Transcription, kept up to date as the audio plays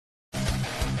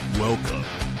Welcome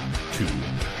to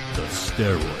the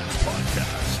Steroids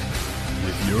Podcast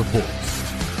with your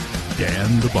host,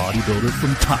 Dan the Bodybuilder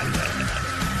from Thailand.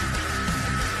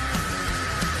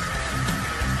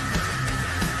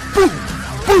 Boom!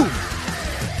 Boom!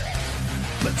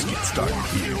 Let's get started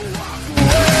here.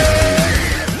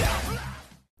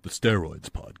 The Steroids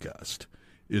Podcast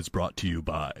is brought to you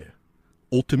by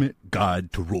Ultimate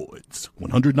Guide to Roids,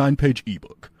 109-page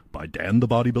ebook by Dan the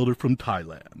Bodybuilder from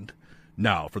Thailand.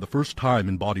 Now, for the first time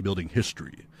in bodybuilding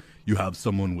history, you have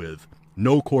someone with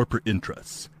no corporate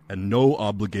interests and no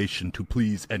obligation to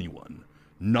please anyone,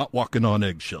 not walking on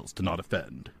eggshells to not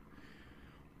offend.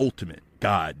 Ultimate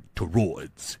Guide to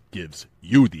Roids gives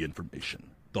you the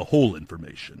information, the whole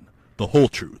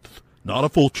truth, not a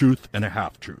full truth and a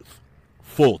half truth,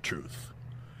 full truth.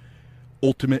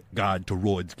 Ultimate Guide to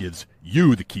Roids gives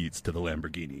you the keys to the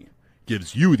Lamborghini,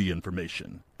 gives you the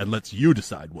information, and lets you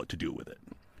decide what to do with it.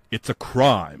 It's a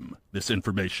crime this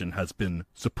information has been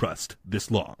suppressed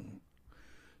this long.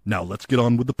 Now let's get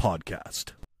on with the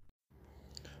podcast.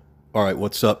 All right,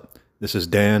 what's up? This is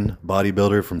Dan,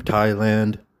 bodybuilder from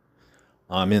Thailand.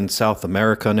 I'm in South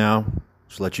America now,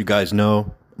 just to let you guys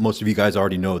know. Most of you guys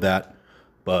already know that,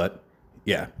 but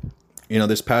yeah.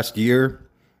 This past year,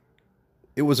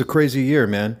 it was a crazy year,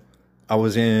 man. I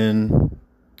was in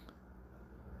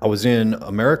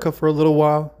America for a little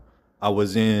while. I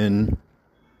was in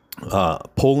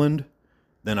Poland,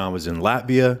 then I was in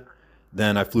Latvia,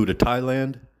 then I flew to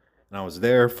Thailand, and I was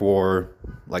there for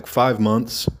like 5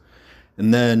 months,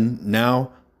 and then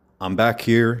now I'm back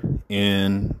here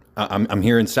I'm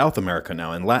here in South America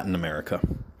now, in Latin America.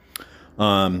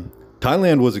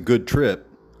 Thailand was a good trip,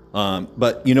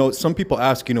 but some people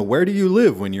ask, where do you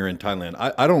live when you're in Thailand?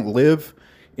 I don't live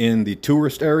in the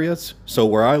tourist areas, so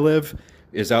where I live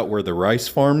is out where the rice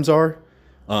farms are.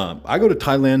 I go to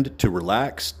Thailand to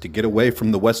relax, to get away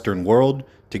from the Western world,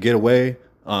 to get away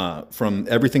from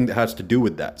everything that has to do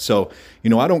with that. So,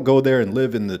 I don't go there and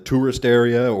live in the tourist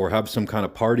area or have some kind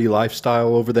of party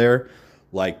lifestyle over there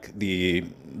like the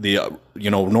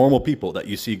normal people that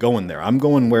you see going there. I'm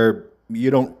going where you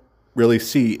don't really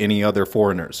see any other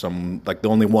foreigners. I'm like the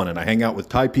only one, and I hang out with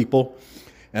Thai people,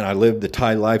 and I live the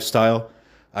Thai lifestyle.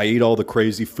 I eat all the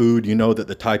crazy food, that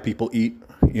the Thai people eat.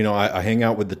 I hang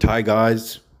out with the Thai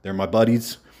guys. They're my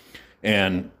buddies.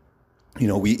 And,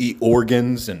 we eat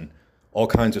organs and all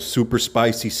kinds of super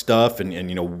spicy stuff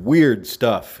and weird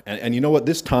stuff. And you know what?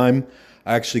 This time,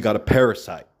 I actually got a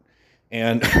parasite.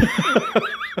 And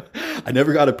I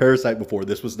never got a parasite before.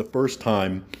 This was the first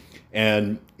time.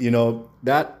 And,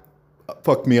 that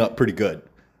fucked me up pretty good.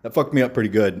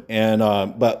 And,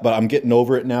 but I'm getting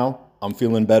over it now. I'm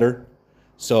feeling better.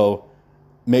 So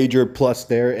major plus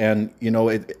there. And,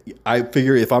 I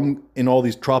figure if I'm in all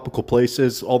these tropical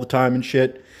places all the time and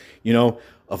shit,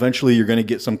 eventually you're going to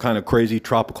get some kind of crazy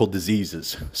tropical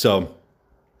diseases. So,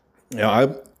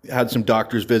 I've had some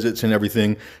doctor's visits and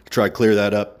everything to try to clear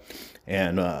that up,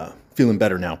 and feeling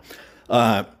better now.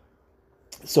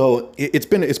 So it's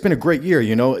been a great year,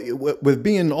 with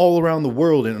being all around the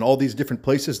world and all these different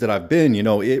places that I've been,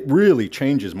 it really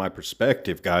changes my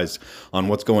perspective, guys, on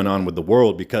what's going on with the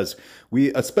world, because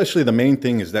especially the main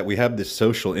thing is that we have this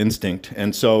social instinct.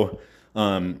 And so,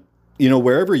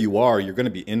 wherever you are, you're going to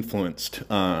be influenced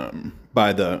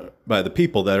by the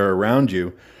people that are around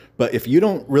you. But if you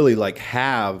don't really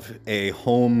have a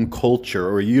home culture,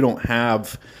 or you don't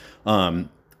have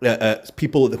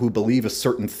people who believe a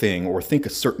certain thing or think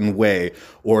a certain way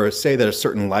or say that a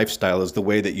certain lifestyle is the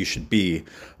way that you should be,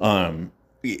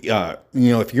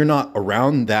 if you're not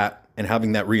around that and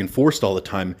having that reinforced all the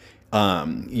time,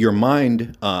 your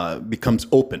mind becomes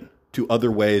open to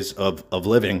other ways of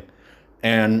living.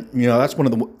 And, that's one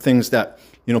of the things that,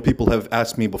 people have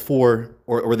asked me before,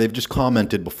 or they've just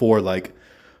commented before, like,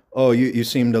 oh, you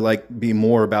seem to be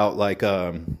more about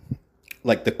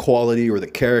the quality or the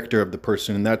character of the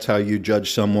person, and that's how you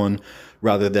judge someone,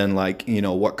 rather than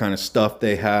what kind of stuff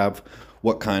they have,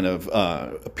 what kind of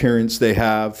appearance they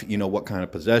have, what kind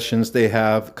of possessions they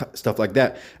have, stuff like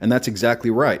that. And that's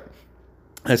exactly right.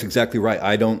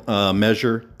 I don't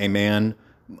measure a man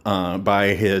by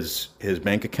his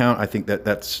bank account. I think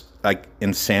that's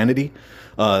insanity.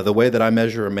 The way that I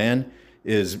measure a man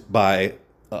is by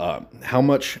how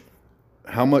much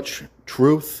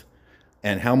truth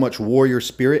and how much warrior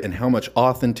spirit and how much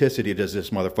authenticity does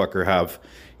this motherfucker have,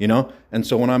 And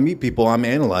so when I meet people, I'm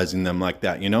analyzing them like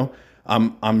that,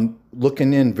 I'm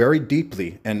looking in very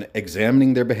deeply and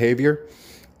examining their behavior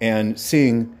and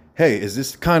seeing, hey, is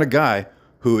this the kind of guy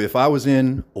who, if I was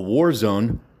in a war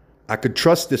zone, I could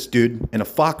trust this dude in a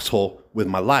foxhole with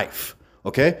my life,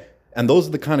 okay? And those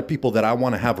are the kind of people that I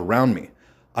want to have around me.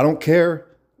 I don't care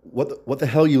what the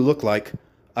hell you look like.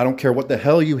 I don't care what the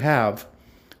hell you have.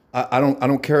 I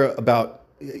don't care about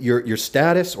your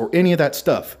status or any of that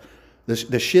stuff.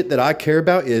 The shit that I care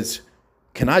about is,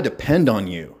 can I depend on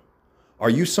you? Are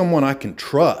you someone I can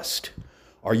trust?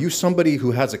 Are you somebody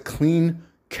who has a clean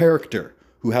character,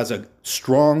 who has a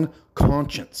strong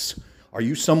conscience? Are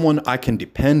you someone I can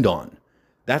depend on?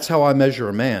 That's how I measure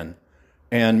a man.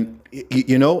 And,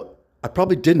 you know, I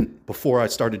probably didn't before I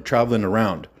started traveling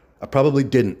around. I probably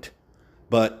didn't.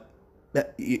 But,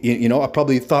 you know, I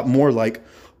probably thought more like,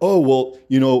 oh, well,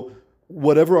 you know,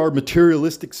 whatever our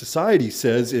materialistic society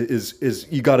says is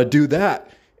you got to do that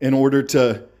in order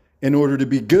to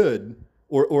be good,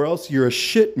 or else you're a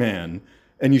shit man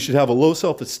and you should have a low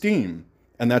self-esteem.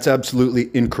 And that's absolutely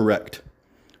incorrect.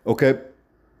 Okay?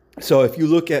 So if you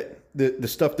look at the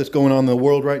stuff that's going on in the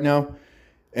world right now,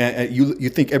 and you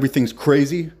think everything's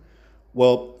crazy,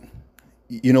 well,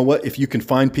 you know what? If you can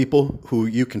find people who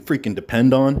you can freaking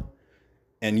depend on,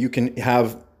 and you can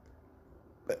have,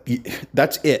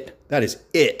 that's it. That is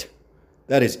it.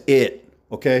 That is it.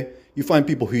 Okay? You find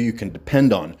people who you can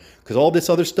depend on, because all this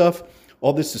other stuff,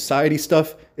 all this society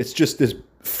stuff, it's just this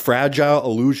fragile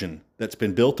illusion that's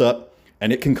been built up,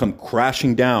 and it can come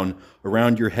crashing down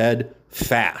around your head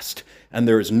fast. And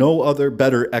there is no other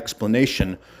better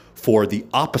explanation for the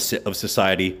opposite of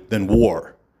society than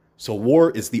war. So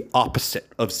war is the opposite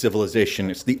of civilization.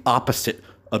 It's the opposite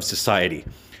of society.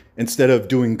 Instead of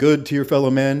doing good to your fellow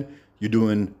man, you're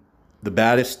doing the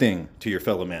baddest thing to your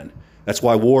fellow man. That's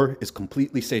why war is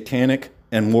completely satanic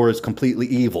and war is completely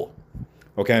evil.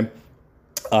 Okay?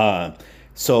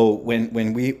 So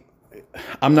when we,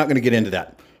 I'm not going to get into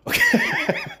that.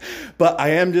 Okay? But I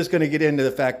am just going to get into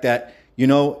the fact that, you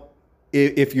know,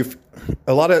 if you're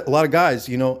a lot of guys,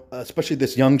 you know, especially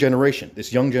this young generation,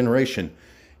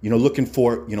 you know, looking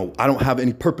for, you know, I don't have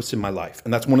any purpose in my life.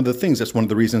 And that's one of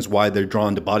the reasons why they're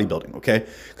drawn to bodybuilding. Okay.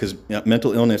 Because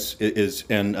mental illness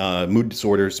and mood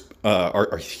disorders are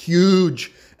a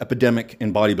huge epidemic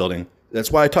in bodybuilding.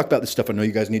 That's why I talk about this stuff. I know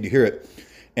you guys need to hear it.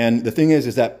 And the thing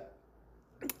is that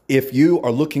if you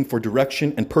are looking for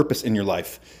direction and purpose in your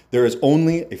life, there is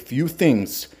only a few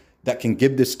things that can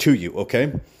give this to you.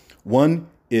 Okay. One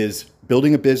is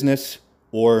building a business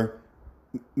or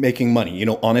making money, you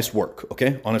know, honest work,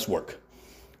 okay? Honest work.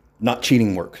 Not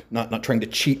cheating work, not trying to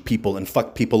cheat people and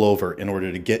fuck people over in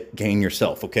order to gain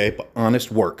yourself, okay? But honest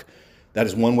work. That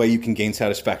is one way you can gain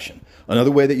satisfaction.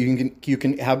 Another way that you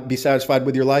can be satisfied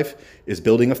with your life is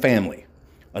building a family.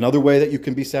 Another way that you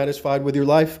can be satisfied with your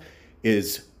life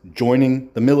is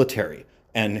joining the military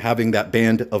and having that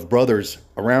band of brothers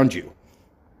around you.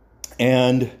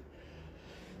 And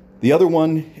the other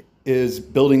one is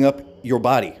building up your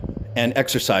body and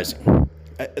exercising.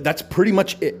 That's pretty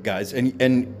much it, guys.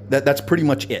 And that's pretty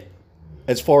much it.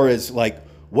 As far as like,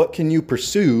 what can you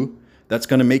pursue that's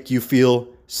going to make you feel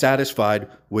satisfied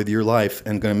with your life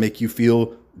and going to make you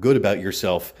feel good about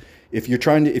yourself? If you're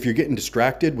getting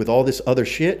distracted with all this other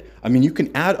shit, I mean, you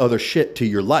can add other shit to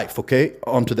your life, okay?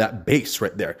 Onto that base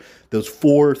right there. Those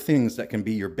 4 things that can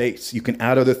be your base. You can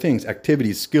add other things,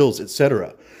 activities, skills,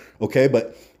 etc. Okay?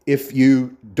 But if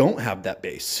you don't have that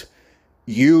base,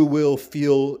 you will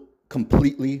feel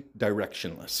completely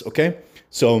directionless, okay?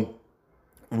 So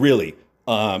really,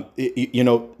 you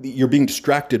know, you're being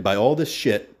distracted by all this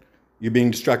shit. You're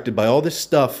being distracted by all this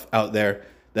stuff out there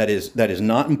that is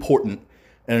not important.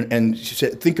 And she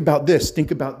said, think about this,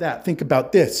 think about that, think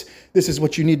about this. This is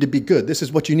what you need to be good. This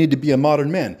is what you need to be a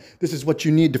modern man. This is what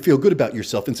you need to feel good about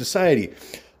yourself in society.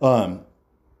 You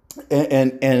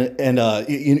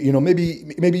know, maybe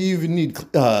you even need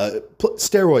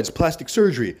steroids, plastic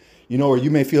surgery, you know, or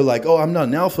you may feel like, oh, I'm not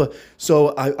an alpha, so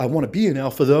I want to be an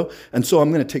alpha though, and so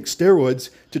I'm going to take steroids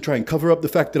to try and cover up the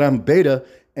fact that I'm beta,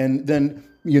 and then,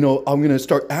 you know, I'm going to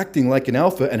start acting like an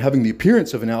alpha and having the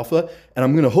appearance of an alpha, and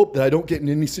I'm going to hope that I don't get in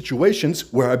any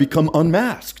situations where I become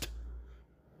unmasked.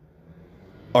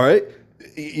 All right?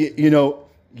 You know,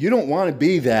 you don't want to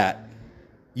be that.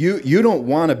 You don't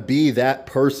want to be that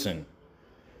person.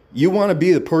 You want to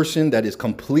be the person that is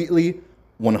completely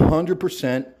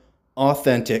 100%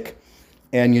 authentic.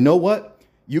 And you know what?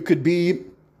 You could be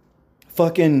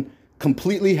fucking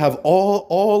completely have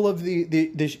all of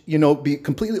the you know, be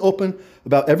completely open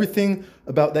about everything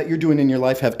about that you're doing in your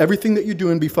life. Have everything that you're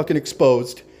doing be fucking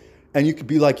exposed. And you could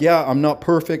be like, yeah, I'm not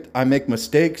perfect. I make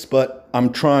mistakes, but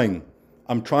I'm trying.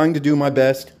 I'm trying to do my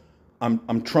best.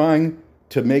 I'm trying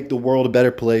to make the world a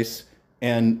better place,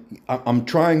 and I'm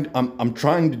trying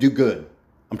to do good.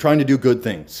 I'm trying to do good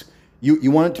things. You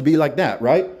want it to be like that,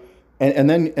 right? And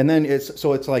then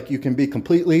it's like you can be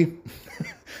completely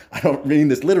I don't mean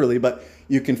this literally, but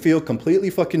You can feel completely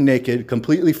fucking naked,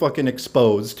 completely fucking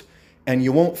exposed, and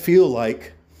you won't feel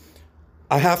like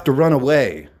I have to run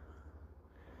away.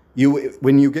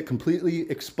 When you get completely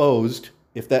exposed,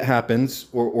 if that happens,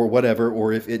 or whatever,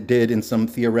 or if it did in some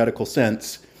theoretical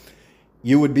sense,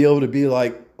 you would be able to be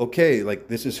like, okay, like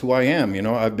this is who I am. You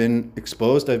know, I've been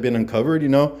exposed, I've been uncovered, you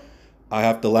know. I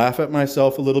have to laugh at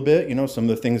myself a little bit. You know, some of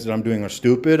the things that I'm doing are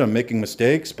stupid. I'm making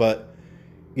mistakes, but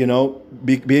you know,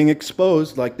 being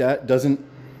exposed like that doesn't,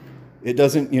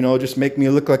 you know, just make me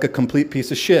look like a complete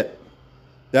piece of shit.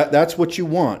 That's what you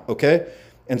want, okay?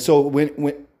 And so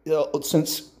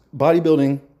since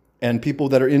bodybuilding and people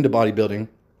that are into bodybuilding,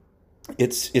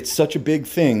 it's such a big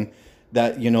thing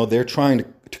that, you know, they're trying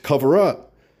to cover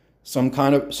up some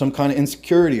kind of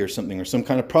insecurity or something, or some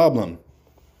kind of problem.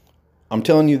 I'm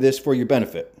telling you this for your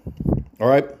benefit. All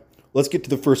right, let's get to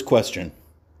the first question.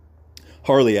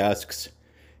 Harley asks,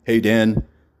 hey Dan,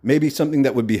 maybe something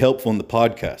that would be helpful in the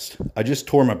podcast. I just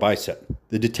tore my bicep.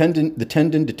 The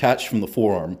tendon detached from the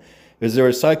forearm. Is there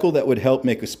a cycle that would help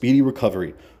make a speedy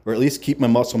recovery, or at least keep my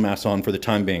muscle mass on for the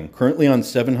time being? Currently on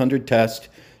 700 test,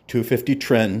 250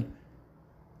 tren,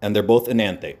 and they're both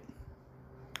enanthate.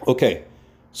 Okay,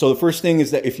 so the first thing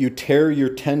is that if you tear your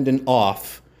tendon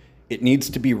off, it needs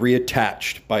to be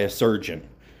reattached by a surgeon.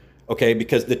 Okay,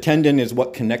 because the tendon is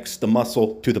what connects the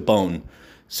muscle to the bone.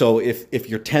 So if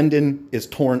your tendon is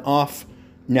torn off,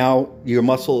 now your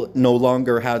muscle no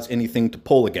longer has anything to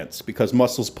pull against, because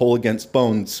muscles pull against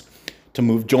bones to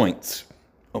move joints.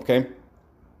 Okay,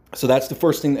 so that's the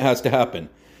first thing that has to happen.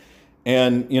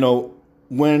 And you know,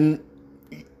 when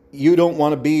you don't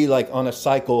want to be like on a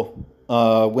cycle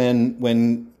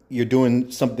when you're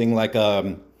doing something like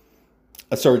a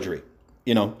surgery.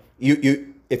 You know,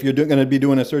 if you're going to be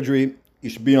doing a surgery, you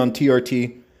should be on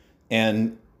TRT,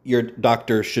 and your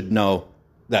doctor should know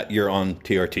that you're on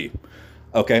TRT.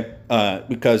 Okay,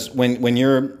 because when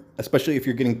you're, especially if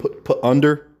you're getting put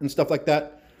under and stuff like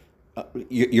that,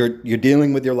 you're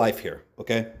dealing with your life here.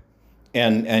 Okay,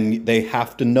 and they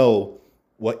have to know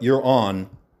what you're on,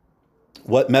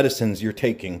 what medicines you're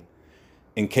taking,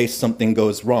 in case something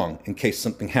goes wrong, in case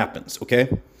something happens. Okay.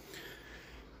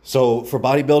 So for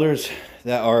bodybuilders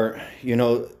that are, you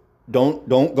know, don't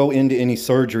go into any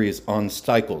surgeries on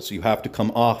cycles. You have to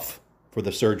come off for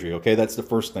the surgery. Okay, that's the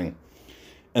first thing.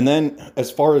 And then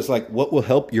as far as like what will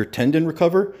help your tendon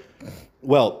recover,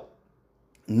 well,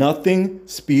 nothing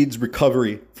speeds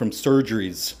recovery from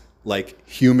surgeries like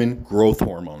human growth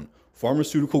hormone,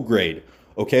 pharmaceutical grade.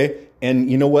 Okay, and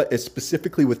you know what? It's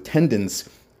specifically with tendons,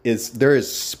 there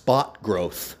is spot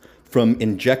growth from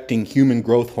injecting human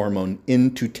growth hormone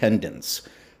into tendons.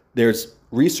 There's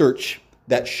research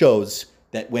that shows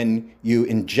that when you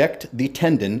inject the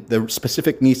tendon, the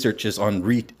specific research is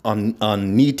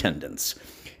on knee tendons,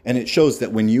 and it shows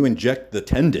that when you inject the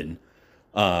tendon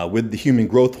with the human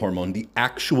growth hormone, the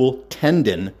actual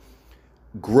tendon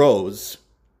grows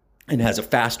and has a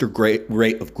faster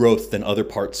rate of growth than other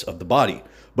parts of the body.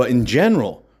 But in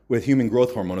general, with human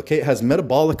growth hormone, okay, it has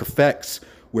metabolic effects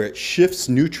where it shifts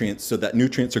nutrients so that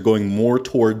nutrients are going more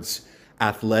towards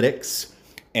athletics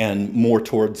and more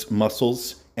towards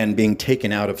muscles and being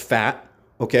taken out of fat,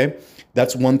 okay?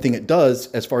 That's one thing it does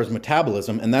as far as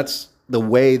metabolism, and that's the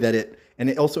way that it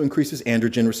also increases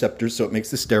androgen receptors, so it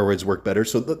makes the steroids work better.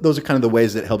 So those are kind of the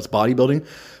ways that it helps bodybuilding.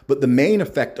 But the main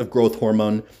effect of growth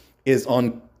hormone is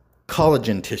on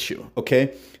collagen tissue,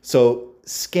 okay? So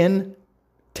skin,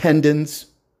 tendons,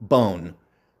 bone,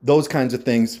 those kinds of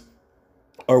things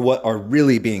are what are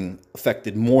really being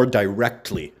affected more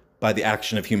directly by the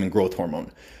action of human growth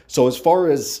hormone. So as far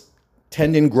as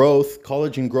tendon growth,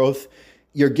 collagen growth,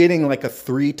 you're getting like a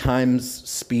 3 times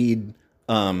speed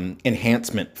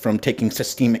enhancement from taking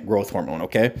systemic growth hormone,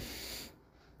 okay?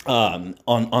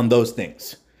 On those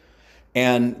things.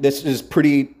 And this is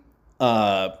pretty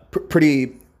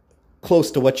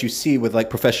close to what you see with like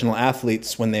professional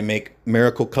athletes when they make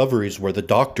miracle recoveries where the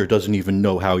doctor doesn't even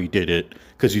know how he did it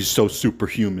because he's so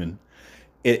superhuman.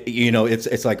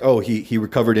 It's like, oh, he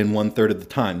recovered in 1/3 of the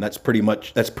time. That's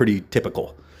pretty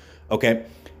typical. Okay.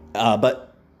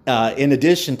 But in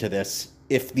addition to this,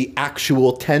 if the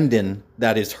actual tendon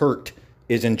that is hurt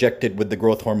is injected with the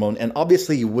growth hormone, and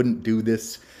obviously you wouldn't do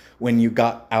this when you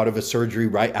got out of a surgery,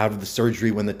 right out of the surgery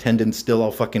when the tendon's still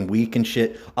all fucking weak and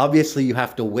shit. Obviously you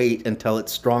have to wait until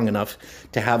it's strong enough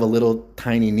to have a little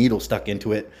tiny needle stuck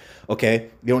into it. Okay.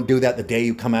 You don't do that the day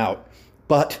you come out.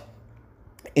 But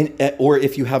or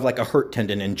if you have like a hurt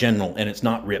tendon in general and it's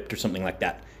not ripped or something like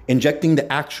that, injecting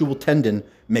the actual tendon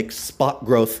makes spot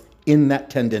growth in that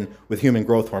tendon with human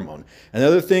growth hormone. And the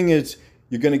other thing is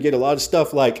you're going to get a lot of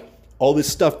stuff like, all this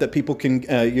stuff that people can,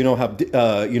 have,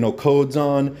 codes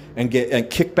on and get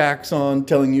kickbacks on,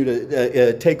 telling you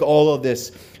to take all of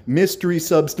this mystery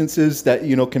substances that,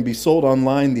 can be sold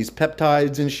online, these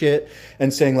peptides and shit,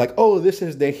 and saying like, oh, this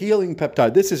is the healing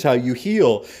peptide. This is how you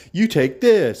heal. You take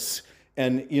this.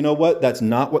 And you know what? That's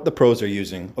not what the pros are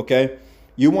using, okay?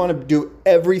 You want to do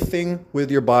everything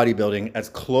with your bodybuilding as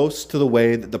close to the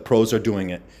way that the pros are doing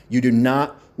it. You do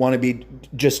not want to be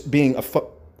just being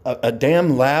a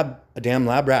damn lab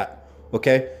rat,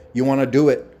 okay? You want to do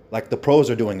it like the pros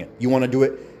are doing it. You want to do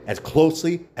it as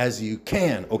closely as you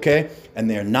can, okay? And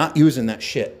they're not using that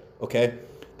shit, okay?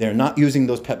 They're not using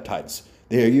those peptides.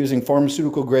 They're using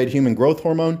pharmaceutical grade human growth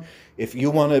hormone. If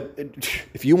you want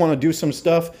to do some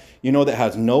stuff, that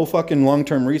has no fucking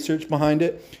long-term research behind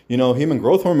it, human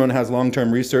growth hormone has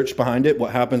long-term research behind it,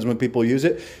 what happens when people use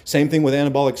it. Same thing with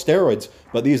anabolic steroids.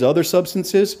 But these other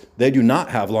substances, they do not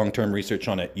have long-term research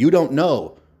on it. You don't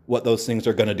know what those things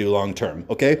are going to do long-term,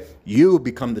 okay? You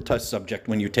become the test subject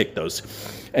when you take those.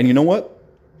 And you know what?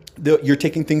 You're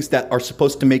taking things that are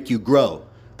supposed to make you grow.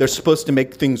 They're supposed to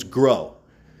make things grow.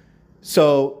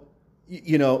 So,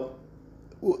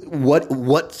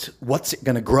 what's it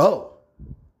going to grow?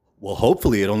 Well,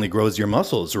 hopefully it only grows your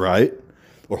muscles, right?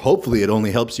 Or hopefully it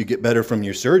only helps you get better from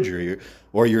your surgery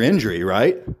or your injury,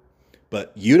 right?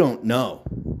 But you don't know.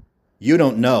 You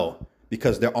don't know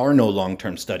because there are no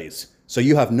long-term studies. So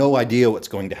you have no idea what's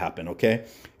going to happen, okay?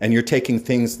 And you're taking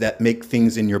things that make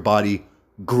things in your body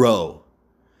grow.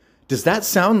 Does that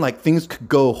sound like things could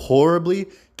go horribly,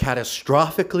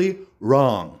 catastrophically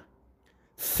wrong?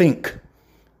 Think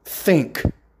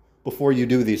before you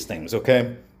do these things,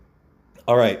 okay?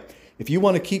 All right. If you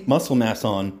want to keep muscle mass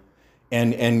on,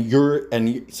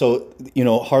 so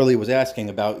Harley was asking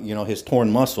about his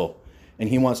torn muscle, and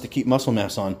he wants to keep muscle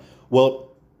mass on. Well,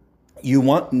 you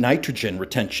want nitrogen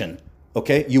retention,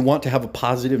 okay? You want to have a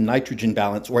positive nitrogen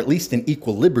balance, or at least an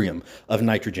equilibrium of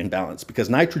nitrogen balance, because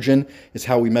nitrogen is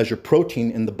how we measure protein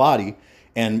in the body.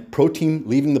 And protein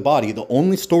leaving the body, the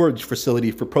only storage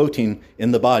facility for protein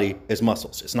in the body is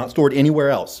muscles. It's not stored anywhere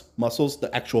else. Muscles,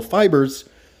 the actual fibers,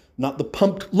 not the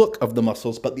pumped look of the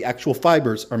muscles, but the actual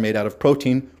fibers are made out of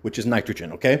protein, which is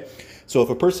nitrogen, okay? So if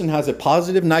a person has a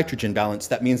positive nitrogen balance,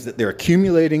 that means that they're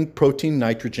accumulating protein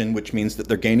nitrogen, which means that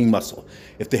they're gaining muscle.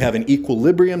 If they have an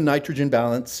equilibrium nitrogen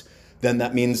balance, then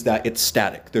that means that it's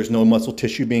static. There's no muscle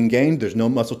tissue being gained. There's no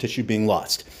muscle tissue being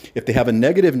lost. If they have a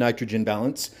negative nitrogen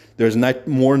balance, there's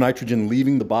more nitrogen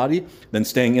leaving the body than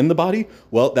staying in the body.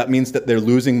 Well, that means that they're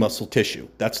losing muscle tissue.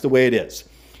 That's the way it is.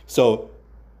 So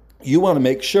you want to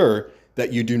make sure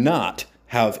that you do not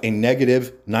have a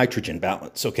negative nitrogen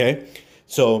balance, okay?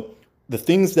 So the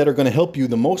things that are going to help you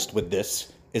the most with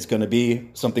this is going to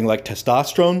be something like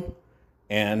testosterone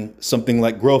and something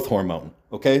like growth hormone,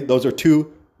 okay? Those are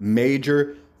two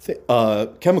major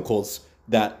chemicals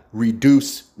that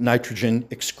reduce nitrogen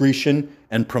excretion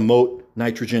and promote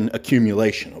nitrogen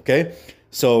accumulation, okay?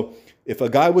 So if a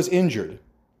guy was injured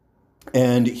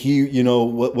and he,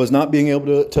 was not being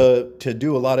able to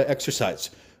do a lot of exercise,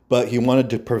 but he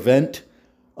wanted to prevent,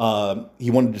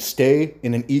 he wanted to stay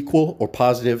in an equal or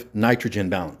positive nitrogen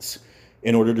balance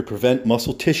in order to prevent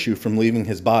muscle tissue from leaving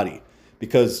his body.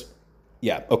 Because,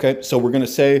 so we're going to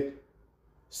say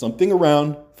something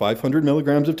around 500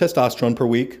 milligrams of testosterone per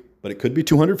week, but it could be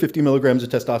 250 milligrams of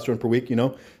testosterone per week,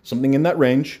 something in that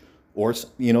range. Or,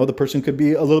 the person could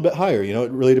be a little bit higher,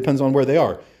 it really depends on where they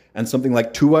are. And something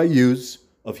like 2 IUs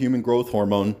of human growth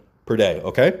hormone per day,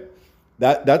 okay?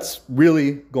 That's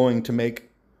really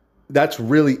that's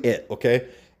really it, okay?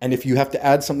 And if you have to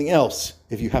add something else,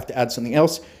 you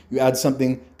add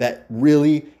something that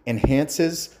really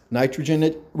enhances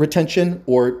nitrogen retention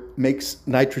or makes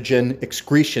nitrogen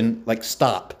excretion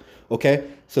stop, okay?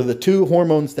 So the two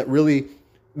hormones that really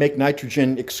make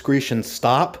nitrogen excretion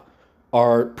stop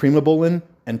are primobolan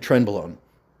and trenbolone.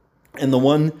 And the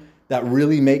one that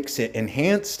really makes it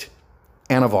enhanced,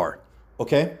 Anavar,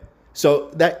 okay? So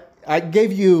that I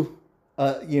gave you,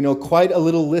 quite a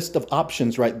little list of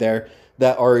options right there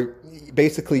that are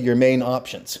basically your main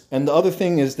options. And the other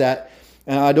thing is that,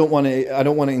 and I don't want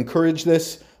to encourage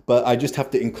this, but I just have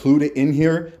to include it in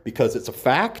here because it's a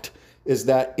fact, is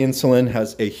that insulin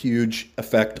has a huge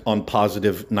effect on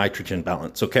positive nitrogen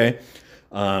balance, okay?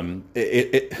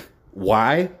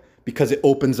 Why? Because it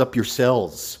opens up your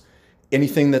cells.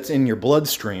 Anything that's in your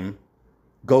bloodstream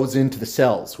goes into the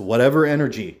cells. Whatever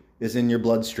energy is in your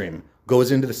bloodstream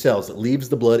goes into the cells. It leaves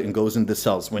the blood and goes into the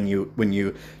cells when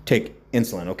you take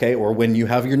insulin, okay? Or when you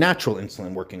have your natural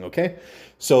insulin working, okay?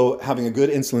 So having a good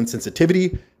insulin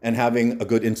sensitivity and having a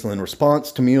good insulin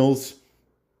response to meals,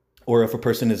 or if a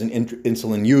person is an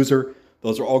insulin user,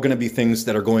 Those are all going to be things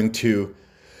that are going to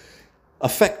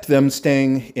affect them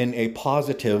staying in a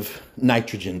positive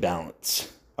nitrogen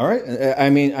balance. All right.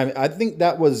 I think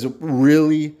that was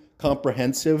really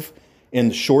comprehensive in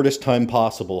the shortest time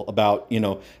possible about,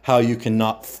 how you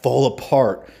cannot fall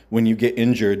apart when you get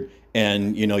injured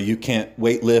and, you can't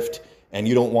weight lift and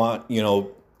you don't want,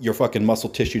 your fucking muscle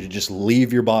tissue to just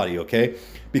leave your body. Okay.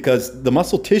 Because the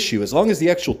muscle tissue, as long as the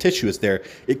actual tissue is there,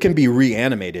 it can be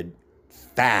reanimated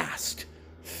fast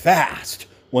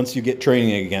once you get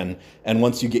training again, and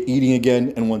once you get eating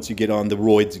again, and once you get on the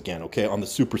roids again, okay, on the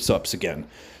super sups again.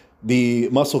 The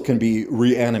muscle can be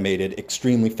reanimated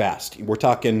extremely fast. We're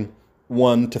talking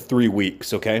 1 to 3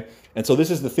 weeks, okay? And so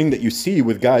this is the thing that you see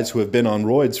with guys who have been on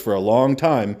roids for a long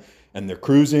time, and they're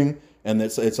cruising, and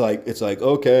it's like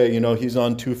okay, he's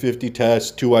on 250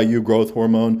 test, 2IU growth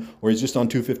hormone, or he's just on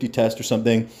 250 test or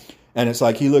something. And it's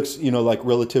like he looks, like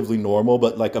relatively normal,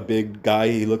 but like a big guy,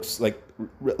 he looks like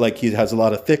he has a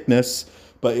lot of thickness,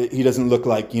 but he doesn't look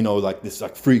like, like this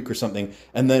like freak or something.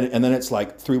 And then it's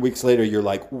like 3 weeks later, you're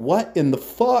like, what in the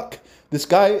fuck? This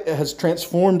guy has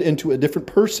transformed into a different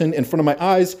person in front of my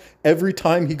eyes. Every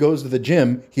time he goes to the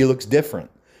gym, he looks different.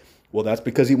 Well, that's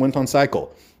because he went on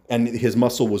cycle and his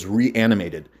muscle was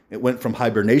reanimated. It went from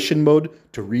hibernation mode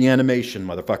to reanimation,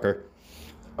 motherfucker.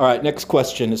 All right, next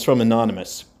question is from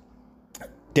Anonymous.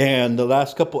 Dan, the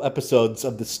last couple episodes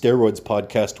of the Steroids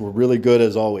podcast were really good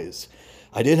as always.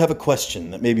 I did have a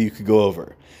question that maybe you could go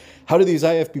over. How do these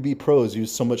IFBB pros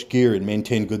use so much gear and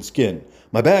maintain good skin?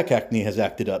 My back acne has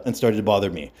acted up and started to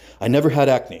bother me. I never had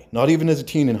acne, not even as a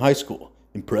teen in high school.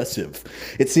 Impressive.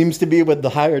 It seems to be with the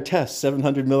higher tests,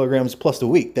 700 milligrams plus a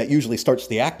week, that usually starts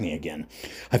the acne again.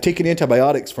 I've taken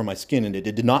antibiotics for my skin and it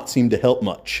did not seem to help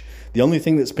much. The only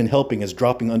thing that's been helping is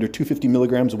dropping under 250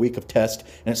 milligrams a week of test,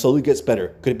 and it slowly gets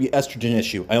better. Could it be estrogen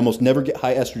issue? I almost never get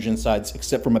high estrogen sides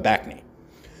except for my back knee.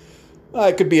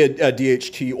 It could be a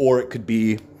DHT or it could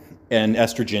be an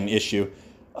estrogen issue.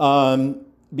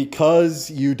 Because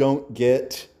you don't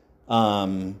get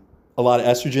a lot of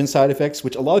estrogen side effects,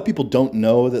 which a lot of people don't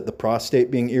know that the prostate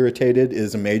being irritated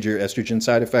is a major estrogen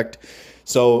side effect.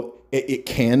 So it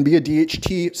can be a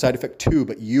DHT side effect too,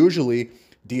 but usually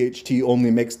DHT only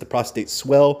makes the prostate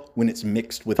swell when it's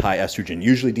mixed with high estrogen.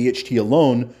 Usually DHT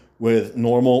alone with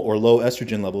normal or low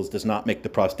estrogen levels does not make the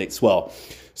prostate swell.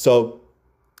 So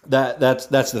that's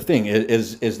the thing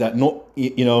is that no,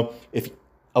 if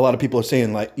a lot of people are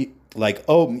saying like,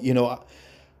 oh,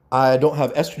 I don't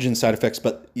have estrogen side effects,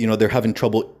 but they're having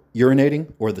trouble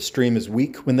urinating, or the stream is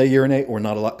weak when they urinate, or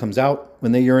not a lot comes out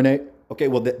when they urinate. Okay,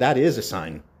 well that is a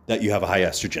sign that you have a high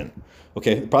estrogen.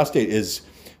 Okay, the prostate is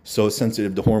so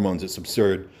sensitive to hormones, it's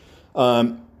absurd.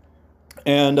 So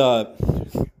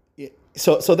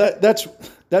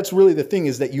that's really the thing,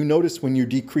 is that you notice when you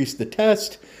decrease the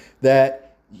test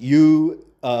that your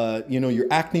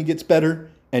acne gets better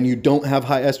and you don't have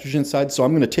high estrogen sides. So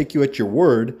I'm going to take you at your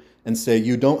word and say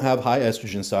you don't have high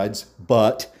estrogen sides,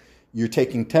 but you're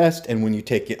taking test, and when you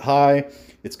take it high,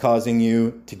 it's causing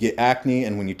you to get acne,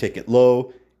 and when you take it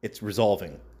low, it's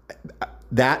resolving.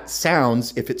 That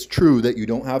sounds, if it's true that you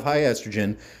don't have high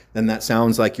estrogen, then that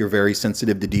sounds like you're very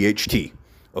sensitive to DHT,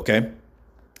 okay?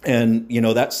 And,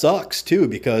 that sucks too,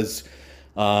 because,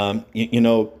 as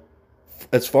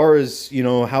far as,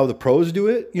 how the pros do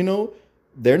it,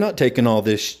 they're not taking all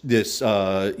this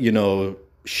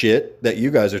shit that you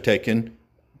guys are taking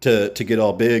to get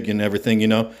all big and everything.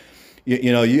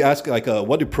 You ask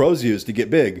what do pros use to get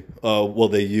big? Well,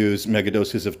 they use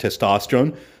megadoses of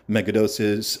testosterone,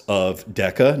 megadoses of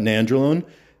DECA, nandrolone.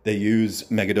 They use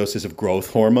megadoses of growth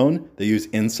hormone. They use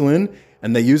insulin,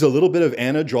 and they use a little bit of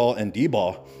anadrol and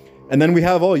D-bol. And then we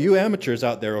have all you amateurs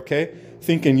out there, okay,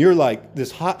 thinking you're like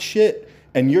this hot shit,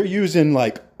 and you're using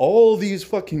like all these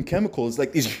fucking chemicals,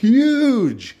 like these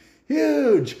huge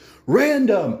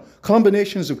random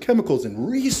combinations of chemicals and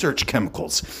research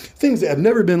chemicals, things that have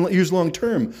never been used long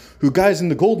term, who guys in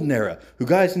the golden era, who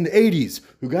guys in the 80s,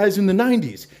 who guys in the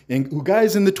 90s, and who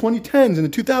guys in the 2010s and the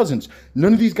 2000s,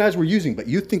 none of these guys were using, but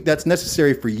you think that's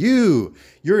necessary for you.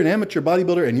 You're an amateur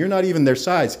bodybuilder and you're not even their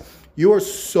size. You are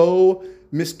so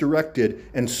misdirected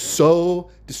and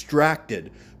so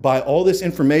distracted by all this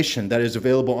information that is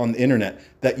available on the internet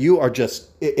that you are just,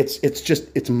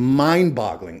 it's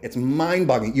mind-boggling. It's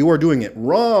mind-boggling. You are doing it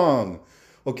wrong.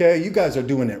 Okay? You guys are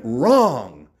doing it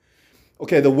wrong.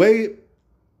 Okay, the way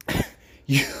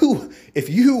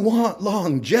if you want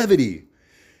longevity,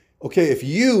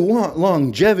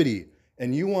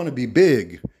 and you want to be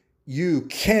big, you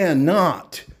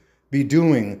cannot be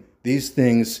doing these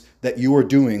things that you are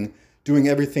doing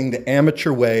everything the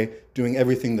amateur way, doing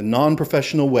everything the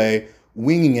non-professional way,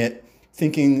 winging it,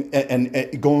 thinking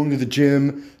and going to the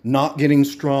gym, not getting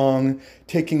strong,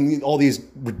 taking all these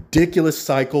ridiculous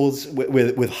cycles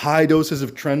with high doses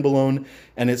of trenbolone,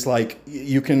 and it's like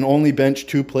you can only bench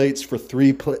 2 plates for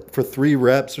 3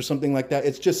 reps or something like that.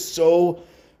 It's just so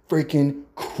freaking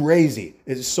crazy.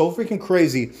 It's so freaking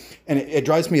crazy, and it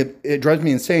drives me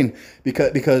insane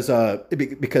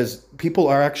because people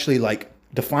are actually like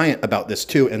defiant about this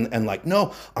too, and like,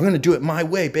 no, I'm gonna do it my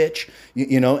way, bitch.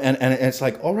 You know, and it's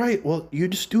like, all right, well, you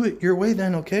just do it your way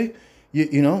then, okay?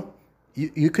 You know,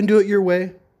 you can do it your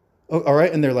way, all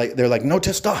right? And they're like, no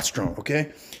testosterone,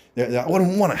 okay? I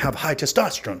wouldn't want to have high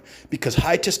testosterone because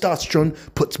high testosterone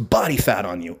puts body fat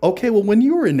on you. Okay, well, when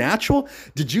you were a natural,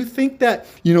 did you think that,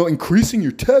 you know, increasing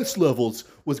your test levels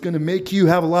was going to make you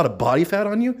have a lot of body fat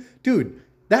on you? Dude,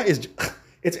 that is,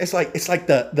 it's like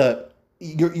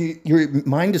your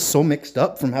mind is so mixed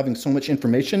up from having so much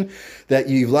information that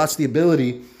you've lost the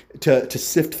ability to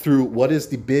sift through what is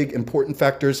the big important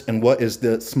factors and what is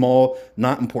the small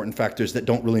not important factors that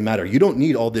don't really matter. You don't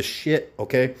need all this shit,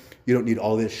 okay? You don't need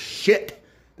all this shit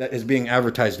that is being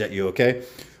advertised at you, okay?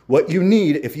 What you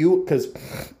need, because,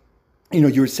 you know,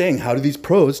 you were saying, how do these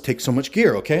pros take so much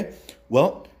gear, okay?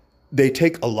 Well, they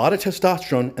take a lot of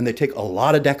testosterone and they take a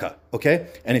lot of DECA, okay?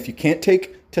 And if you can't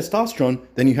take testosterone,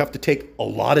 then you have to take a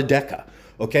lot of DECA,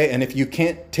 okay? And if you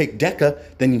can't take DECA,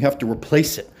 then you have to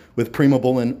replace it with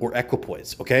primobolan or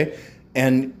equipoise, okay?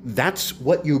 And that's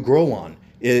what you grow on,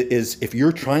 is if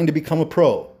you're trying to become a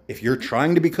pro,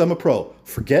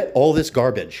 forget all this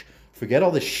garbage. Forget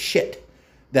all this shit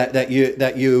that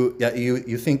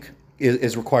you think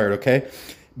is required, okay?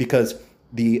 Because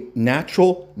the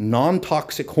natural,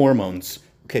 non-toxic hormones,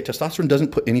 okay, testosterone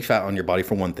doesn't put any fat on your body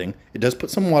for one thing. It does put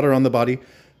some water on the body,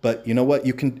 but you know what?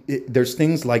 There's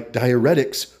things like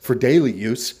diuretics for daily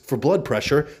use for blood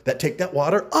pressure that take that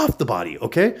water off the body,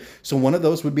 okay? So one of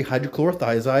those would be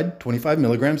hydrochlorothiazide, 25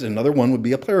 milligrams, and another one would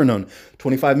be eplerenone,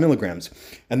 25 milligrams.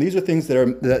 And these are things that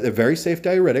are very safe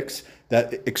diuretics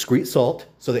that excrete salt,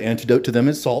 so the antidote to them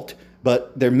is salt,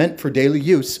 but they're meant for daily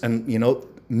use, and you know,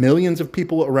 millions of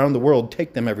people around the world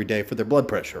take them every day for their blood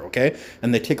pressure, okay?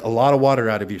 And they take a lot of water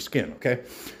out of your skin, okay?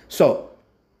 So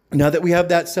now that we have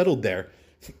that settled there,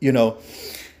 you know,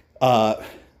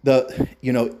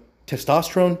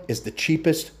 testosterone is the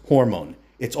cheapest hormone.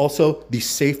 It's also the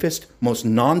safest, most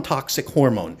non-toxic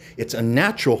hormone. It's a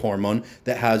natural hormone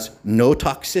that has no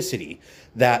toxicity,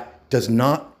 that does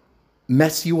not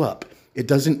mess you up. It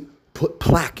doesn't put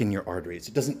plaque in your arteries.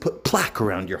 It doesn't put plaque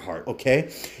around your heart,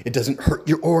 okay? It doesn't hurt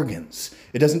your organs.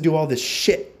 It doesn't do all this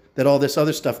shit that all this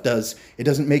other stuff does. It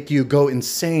doesn't make you go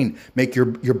insane, make your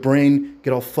brain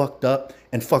get all fucked up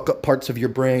and fuck up parts of your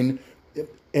brain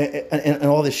and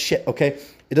all this shit, okay?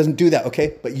 It doesn't do that,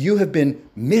 okay? But you have been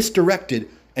misdirected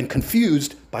and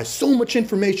confused by so much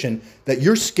information that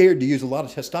you're scared to use a lot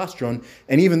of testosterone.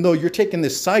 And even though you're taking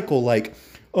this cycle like,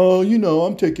 oh, you know,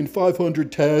 I'm taking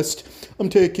 500 test, I'm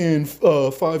taking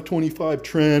 525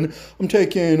 tren, I'm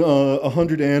taking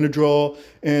 100 anadrol,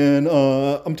 and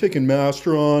I'm taking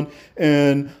masteron,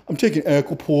 and I'm taking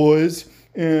equipoise,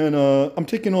 and I'm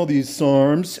taking all these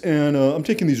SARMs, and I'm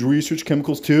taking these research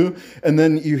chemicals too. And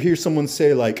then you hear someone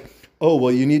say like, oh,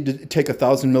 well, you need to take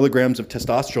 1,000 milligrams of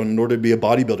testosterone in order to be a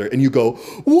bodybuilder. And you go,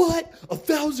 what?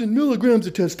 1,000 milligrams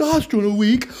of testosterone a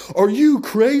week? Are you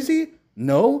crazy?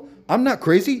 No, I'm not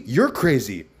crazy. You're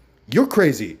crazy. You're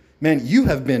crazy. Man, you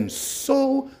have been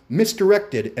so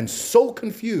misdirected and so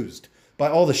confused by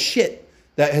all the shit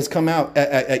that has come out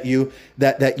at you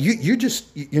that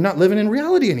you're not living in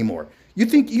reality anymore. You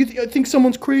think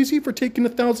someone's crazy for taking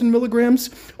 1,000 milligrams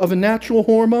of a natural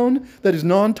hormone that is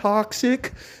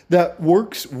non-toxic, that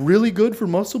works really good for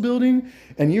muscle building,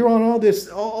 and you're on all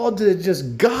the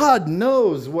just God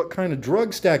knows what kind of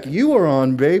drug stack you are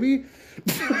on, baby.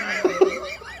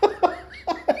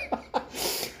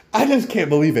 I just can't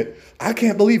believe it. I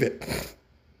can't believe it.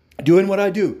 Doing what I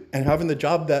do and having the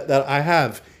job that I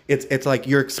have, it's like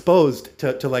you're exposed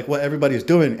to like what everybody's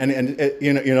doing, and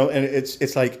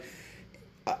it's like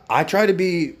I try to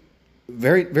be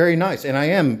very, very nice, and I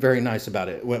am very nice about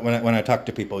it when I talk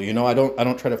to people. You know, I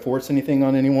don't try to force anything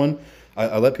on anyone.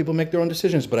 I let people make their own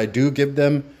decisions, but I do give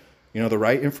them, you know, the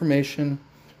right information,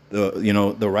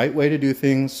 the right way to do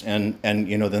things, and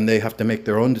you know, then they have to make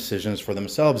their own decisions for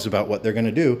themselves about what they're going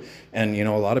to do. And you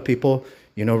know, a lot of people,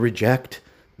 you know, reject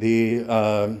the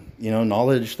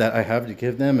knowledge that I have to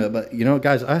give them. But you know,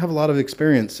 guys, I have a lot of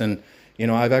experience, and you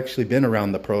know, I've actually been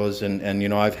around the pros, and you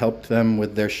know, I've helped them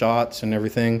with their shots and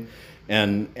everything,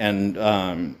 and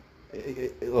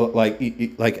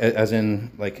like as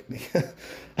in like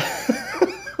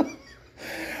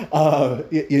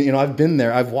you know, I've been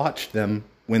there. I've watched them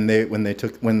when they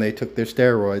took their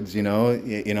steroids.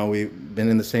 We've been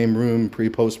in the same room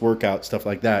pre-post workout, stuff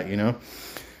like that.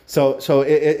 So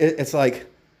it's like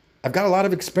I've got a lot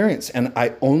of experience, and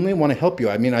I only want to help you.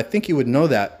 I mean, I think you would know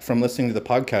that from listening to the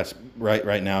podcast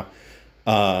right now.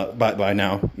 By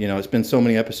now, it's been so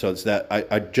many episodes that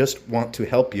I just want to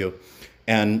help you,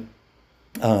 and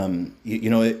it's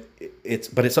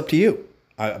up to you.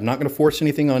 I'm not going to force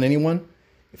anything on anyone.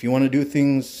 If you want to do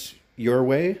things your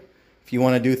way, if you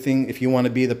want to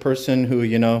be the person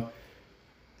who,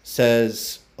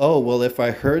 says, oh, well, if I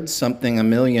heard something a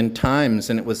million times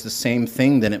and it was the same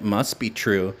thing, then it must be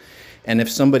true. And if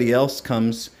somebody else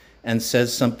comes and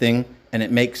says something and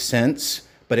it makes sense,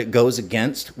 but it goes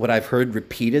against what I've heard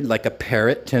repeated like a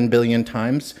parrot 10 billion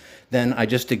times, then I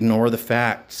just ignore the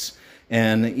facts.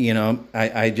 And,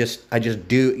 I just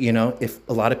do, if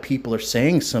a lot of people are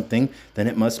saying something, then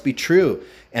it must be true.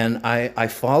 And I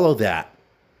follow that.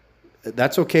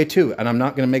 That's okay too. And I'm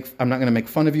not going to make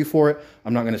fun of you for it.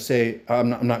 I'm not going to say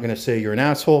you're an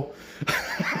asshole.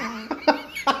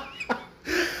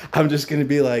 I'm just going to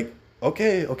be like,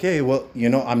 okay, well,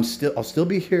 I'll still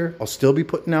be here. I'll still be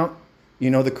putting out,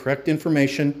 the correct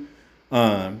information.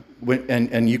 And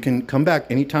you can come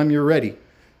back anytime you're ready.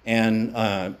 And,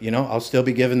 I'll still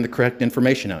be giving the correct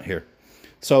information out here.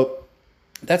 So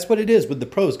that's what it is with the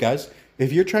pros, guys.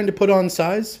 If you're trying to put on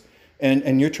size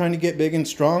and you're trying to get big and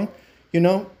strong,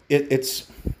 it's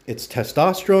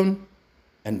testosterone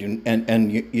and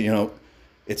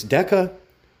it's DECA.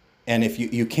 And if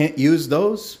you can't use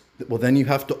those, well, then you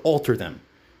have to alter them.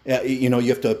 You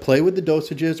have to play with the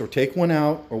dosages or take one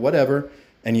out or whatever.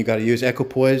 And you got to use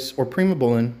equipoise or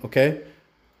primobolan. Okay.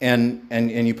 And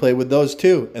you play with those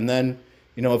too. And then,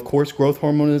 of course, growth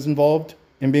hormone is involved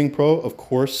in being pro. Of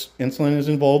course, insulin is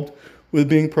involved with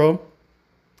being pro.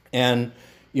 And,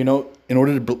 in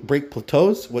order to break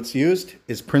plateaus, what's used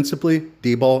is principally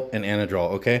D-bol and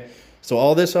anadrol, okay? So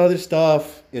all this other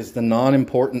stuff is the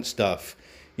non-important stuff.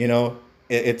 Don't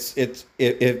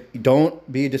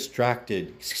be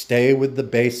distracted. Stay with the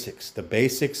basics. The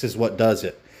basics is what does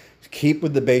it. Keep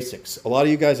with the basics. A lot of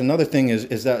you guys, another thing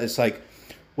is that it's like,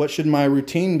 what should my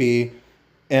routine be?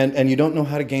 And you don't know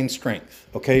how to gain strength.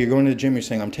 Okay, you're going to the gym, you're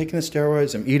saying, I'm taking the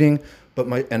steroids, I'm eating,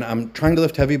 and I'm trying to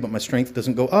lift heavy, but my strength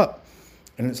doesn't go up.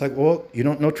 And it's like, well, you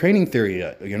don't know training theory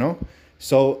yet,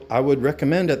 So I would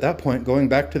recommend at that point going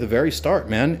back to the very start,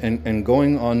 man, and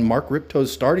going on Mark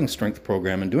Ripto's starting strength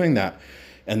program and doing that.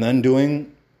 And then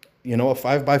doing, a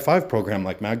 5x5 program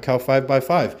like MadCow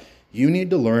 5x5. You need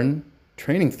to learn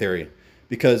training theory,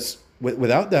 because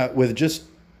without that, with just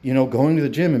going to the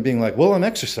gym and being like, well, I'm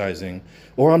exercising,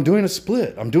 or I'm doing a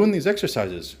split, I'm doing these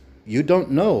exercises, you don't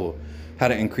know how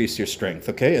to increase your strength,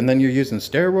 okay? And then you're using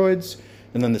steroids,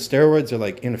 and then the steroids are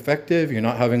like ineffective. You're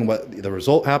not having what the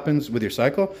result happens with your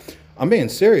cycle. I'm being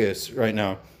serious right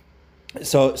now.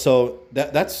 So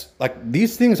that's like,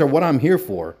 these things are what I'm here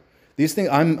for. These things,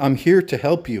 I'm here to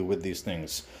help you with these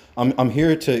things. I'm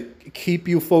here to keep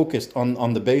you focused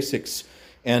on the basics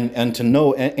and to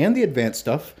know and the advanced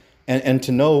stuff. And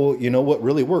to know, what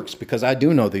really works, because I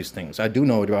do know these things. I do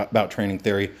know about training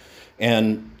theory,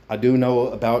 and I do know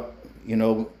about,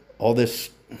 all this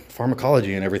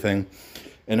pharmacology and everything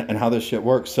and how this shit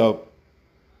works. So,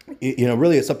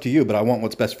 really it's up to you, but I want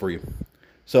what's best for you.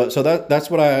 So that's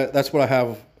what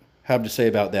I have to say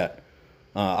about that.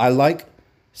 I like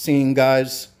seeing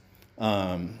guys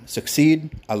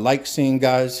succeed. I like seeing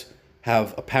guys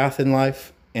have a path in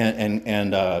life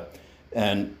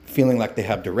and feeling like they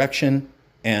have direction.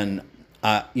 And,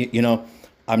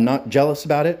 I'm not jealous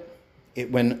about it.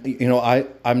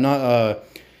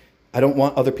 I don't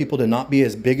want other people to not be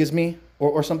as big as me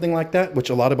or something like that,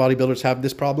 which a lot of bodybuilders have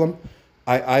this problem.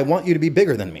 I want you to be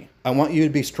bigger than me. I want you to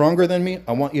be stronger than me.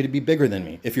 I want you to be bigger than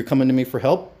me. If you're coming to me for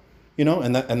help,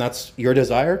 and that's your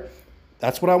desire,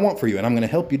 that's what I want for you. And I'm going to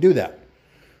help you do that.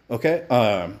 Okay.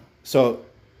 So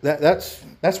that's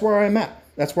where I'm at.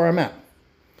 That's where I'm at.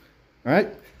 All right.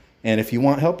 And if you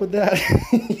want help with that,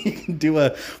 you can do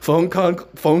a phone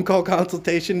call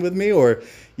consultation with me, or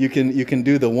you can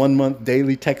do the 1 month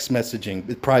daily text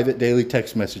messaging, private daily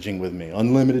text messaging with me,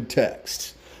 unlimited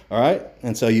text. All right.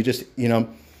 And so you just, you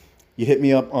hit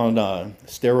me up on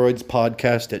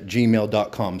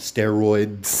steroidspodcast@gmail.com,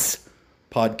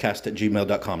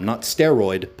 steroidspodcast@gmail.com, not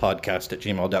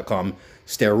steroidpodcast@gmail.com,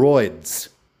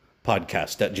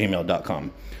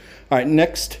 steroidspodcast@gmail.com. All right.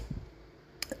 Next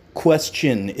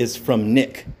question is from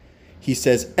Nick. He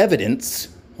says, evidence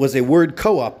was a word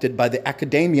co-opted by the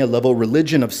academia level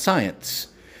religion of science.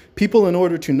 People in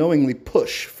order to knowingly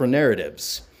push for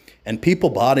narratives. And people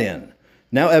bought in.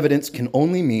 Now evidence can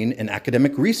only mean an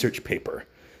academic research paper.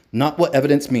 Not what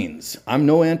evidence means. I'm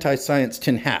no anti-science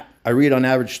tin hat. I read on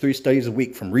average 3 studies a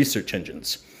week from research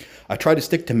engines. I try to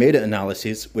stick to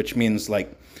meta-analyses, which means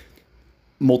like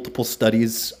multiple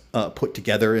studies put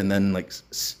together and then like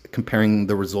comparing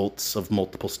the results of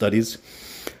multiple studies,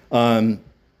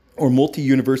 or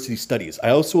multi-university studies. I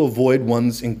also avoid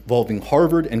ones involving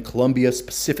Harvard and Columbia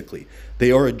specifically.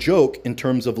 They are a joke in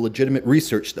terms of legitimate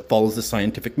research that follows the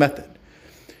scientific method.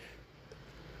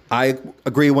 I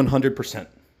agree 100%.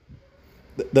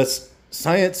 The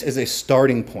science is a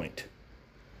starting point.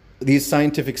 These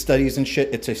scientific studies and shit,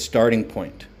 it's a starting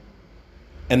point.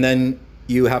 And then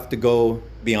you have to go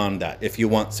beyond that if you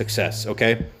want success,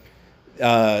 okay?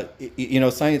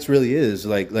 Science really is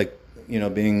like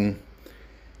being,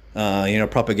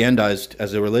 propagandized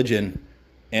as a religion.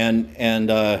 And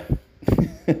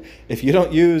if you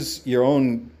don't use your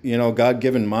own,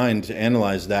 God-given mind to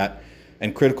analyze that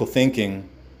and critical thinking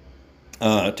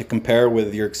to compare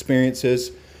with your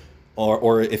experiences,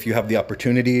 or if you have the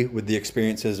opportunity with the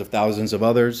experiences of thousands of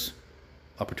others,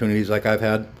 opportunities like I've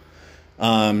had,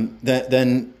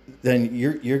 then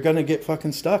you're gonna get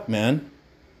fucking stuck, man.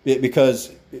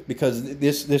 Because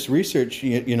this research,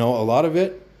 a lot of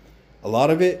it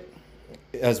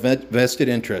has vested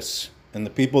interests, and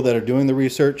the people that are doing the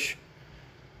research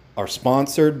are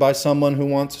sponsored by someone who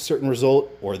wants a certain result,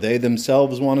 or they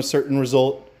themselves want a certain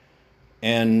result,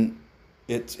 and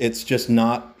it's just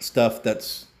not stuff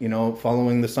that's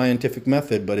following the scientific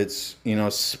method, but it's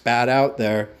spat out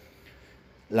there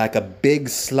like a big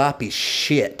sloppy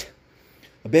shit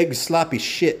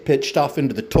pitched off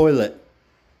into the toilet.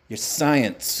 Your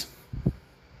science.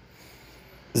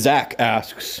 Zach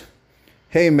asks,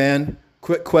 hey man,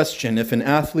 quick question. If an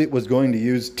athlete was going to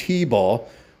use T-ball,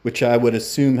 which I would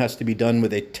assume has to be done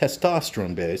with a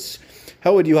testosterone base,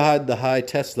 how would you hide the high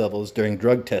test levels during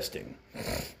drug testing?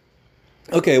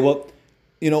 Okay, well,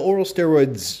 oral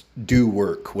steroids do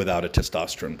work without a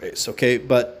testosterone base, okay?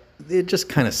 But it just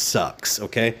kind of sucks,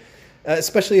 okay?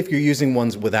 Especially if you're using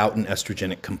ones without an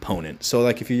estrogenic component. So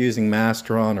like if you're using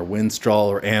Masteron or Winstrol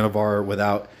or Anavar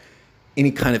without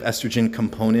any kind of estrogen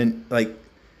component, like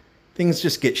things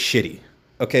just get shitty,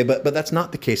 okay? But that's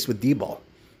not the case with D-ball.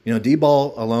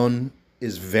 D-ball alone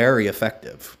is very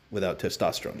effective without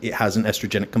testosterone. It has an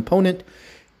estrogenic component.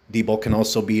 D-ball can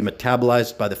also be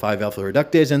metabolized by the 5-alpha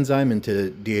reductase enzyme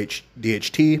into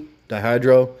DHT,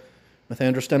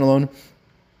 dihydromethandrostenolone,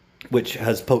 which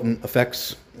has potent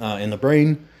effects in the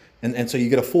brain. And so you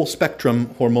get a full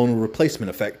spectrum hormonal replacement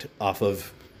effect off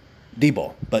of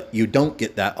D-ball. But you don't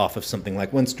get that off of something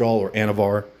like Winstrol or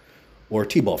Anavar or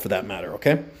T-ball for that matter,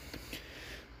 okay?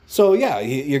 So yeah,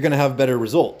 you're going to have better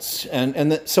results.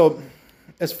 So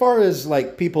as far as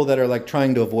like people that are like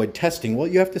trying to avoid testing, well,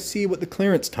 you have to see what the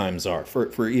clearance times are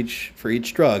for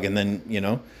each drug, and then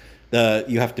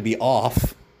you have to be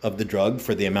off of the drug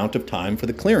for the amount of time for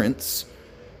the clearance.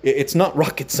 It's not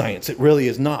rocket science. It really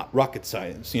is not rocket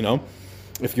science.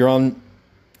 If you're on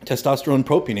testosterone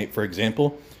propionate, for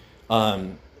example,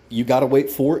 you got to wait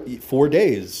 4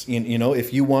 days.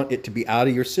 If you want it to be out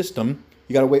of your system,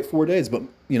 you got to wait 4 days, but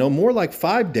more like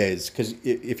 5 days, because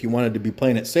if you wanted to be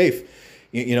playing it safe,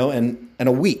 and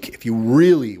a week if you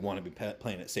really want to be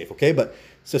playing it safe, okay? But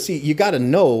so see, you got to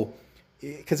know,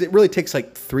 because it really takes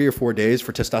like 3 or 4 days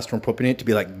for testosterone propionate to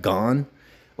be like gone,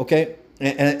 okay?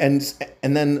 And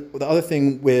then the other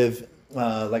thing with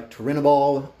like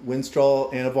Turinabol,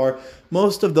 Winstrol, Anavar,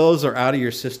 most of those are out of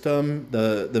your system,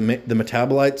 the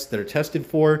metabolites that are tested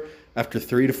for, after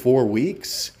 3 to 4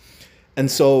 weeks. And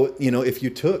so, if you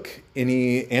took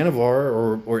any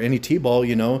Anavar or any T-ball,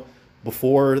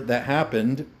 before that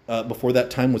happened, before that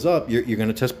time was up, you're going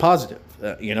to test positive,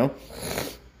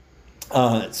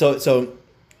 So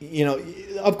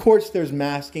of course there's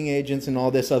masking agents and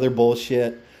all this other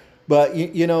bullshit, but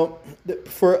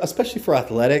especially for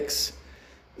athletics,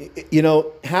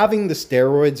 having the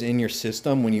steroids in your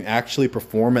system when you actually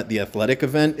perform at the athletic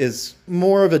event is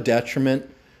more of a detriment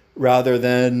rather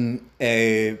than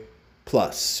a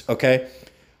plus, okay?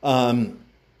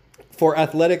 For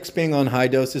athletics, being on high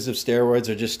doses of steroids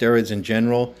or just steroids in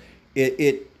general,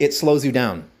 it slows you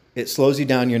down. It slows you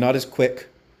down. You're not as quick.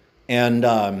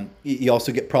 And you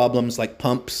also get problems like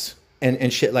pumps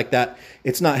and shit like that.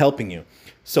 It's not helping you.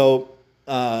 So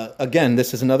again,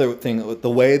 this is another thing.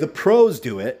 The way the pros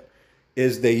do it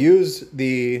is they use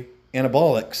the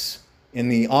anabolics in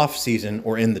the off season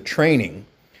or in the training,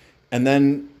 and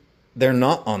then they're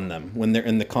not on them when they're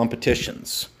in the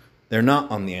competitions. They're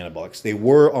not on the anabolics. They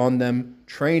were on them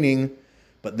training,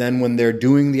 but then when they're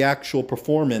doing the actual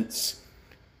performance,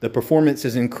 the performance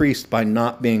is increased by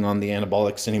not being on the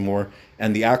anabolics anymore,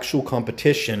 and the actual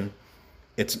competition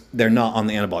they're not on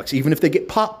the anabolics, even if they get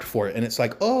popped for it. And it's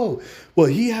like, oh, well,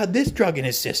 he had this drug in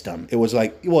his system. It was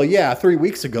like, well, yeah, 3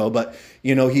 weeks ago, but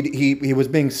he was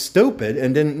being stupid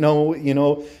and didn't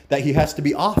know, that he has to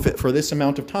be off it for this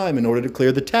amount of time in order to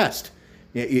clear the test.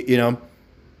 So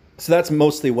that's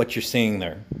mostly what you're seeing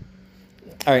there.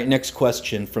 All right, next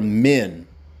question from Min.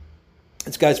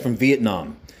 This guy's from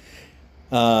Vietnam.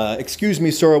 Excuse me,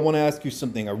 sir, I want to ask you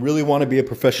something. I really want to be a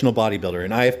professional bodybuilder,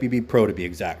 an IFBB pro to be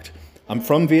exact. I'm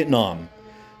from Vietnam.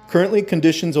 Currently,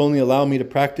 conditions only allow me to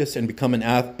practice and become an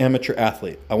amateur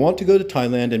athlete. I want to go to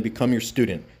Thailand and become your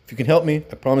student. If you can help me,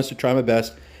 I promise to try my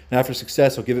best, and after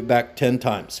success, I'll give it back 10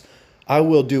 times. I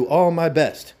will do all my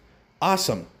best.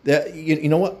 Awesome. You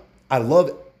know what? I love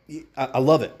it. I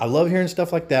love it. I love hearing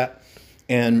stuff like that.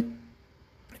 And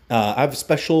I have a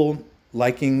special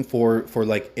liking for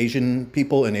like Asian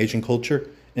people and Asian culture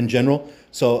in general.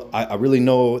 So I really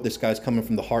know this guy's coming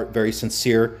from the heart, very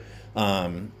sincere.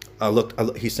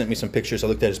 He sent me some pictures. I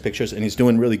looked at his pictures, and he's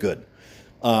doing really good.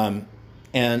 And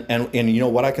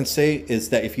what I can say is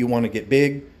that if you want to get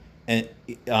big and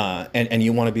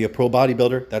you want to be a pro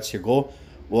bodybuilder, that's your goal.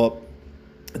 Well,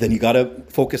 then you got to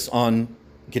focus on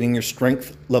getting your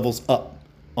strength levels up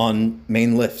on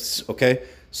main lifts. Okay.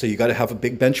 So you got to have a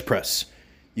big bench press.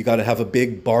 You got to have a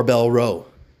big barbell row.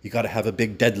 You got to have a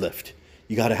big deadlift.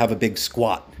 You got to have a big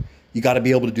squat. You got to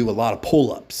be able to do a lot of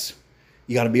pull-ups.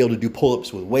 You got to be able to do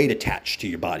pull-ups with weight attached to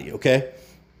your body, okay?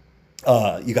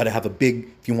 You got to have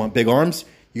if you want big arms,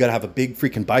 you got to have a big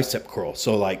freaking bicep curl.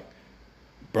 So like,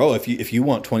 bro, if you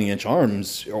want 20-inch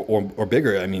arms or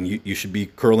bigger, I mean, you should be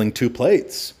curling 2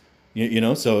 plates,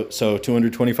 so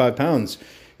 225 pounds,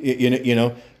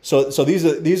 So these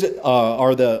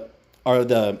are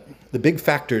the big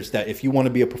factors that if you want to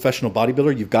be a professional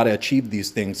bodybuilder, you've got to achieve these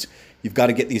things. You've got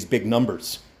to get these big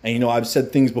numbers. And, I've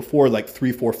said things before, like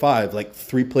 3, 4, 5, like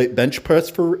 3-plate bench press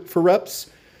for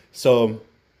reps. So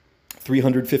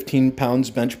 315 pounds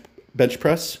bench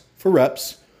press for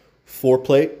reps,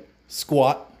 4-plate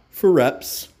squat for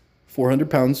reps, 400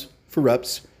 pounds for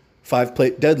reps,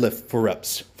 5-plate deadlift for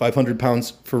reps, 500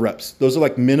 pounds for reps. Those are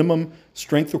like minimum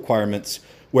strength requirements,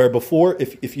 where before,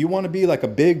 if you want to be like a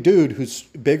big dude who's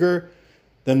bigger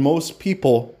than most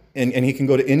people, and he can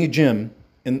go to any gym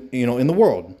in the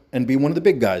world and be one of the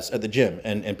big guys at the gym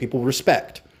and people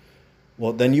respect,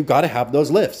 well, then you got to have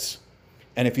those lifts.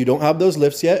 And if you don't have those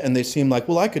lifts yet and they seem like,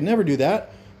 well, I could never do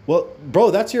that, well,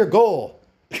 bro, that's your goal.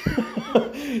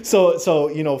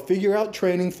 So figure out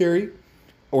training theory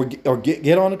or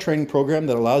get on a training program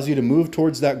that allows you to move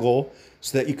towards that goal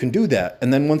so that you can do that.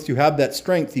 And then once you have that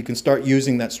strength, you can start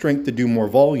using that strength to do more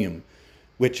volume,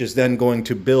 which is then going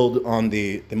to build on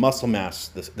the muscle mass,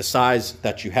 the size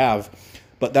that you have.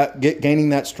 But gaining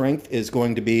that strength is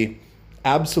going to be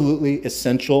absolutely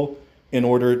essential in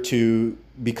order to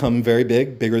become very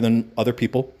bigger than other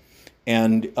people.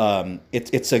 And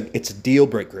it's a deal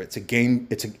breaker. It's a game.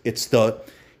 It's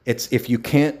if you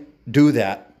can't do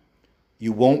that,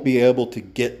 you won't be able to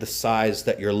get the size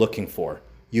that you're looking for.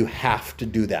 You have to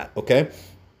do that. Okay.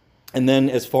 And then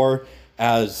as far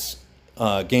as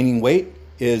gaining weight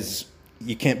is,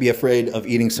 you can't be afraid of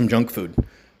eating some junk food.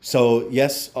 So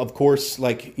yes, of course,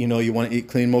 like, you want to eat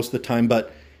clean most of the time,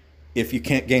 but if you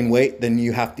can't gain weight, then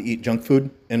you have to eat junk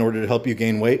food in order to help you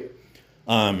gain weight.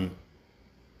 And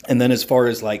then as far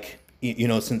as like,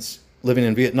 since living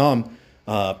in Vietnam,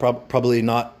 probably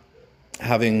not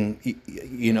having,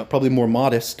 probably more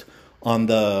modest on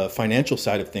the financial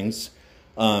side of things.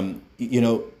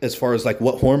 As far as like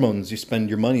what hormones you spend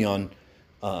your money on,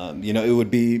 it would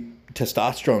be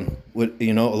testosterone,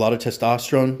 a lot of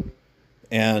testosterone,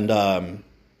 and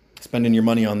spending your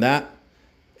money on that.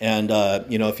 And,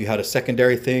 if you had a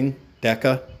secondary thing,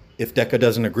 DECA, if DECA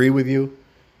doesn't agree with you,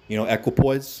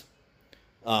 equipoise,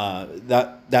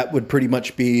 that would pretty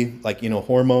much be like,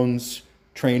 hormones,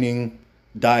 training,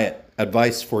 diet,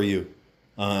 advice for you,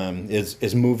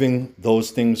 is moving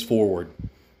those things forward.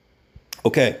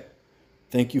 Okay.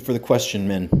 Thank you for the question,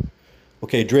 Min.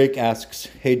 Okay. Drake asks,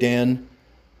 hey, Dan,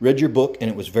 read your book and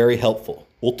it was very helpful.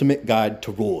 Ultimate Guide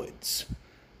to Roids.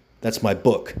 That's my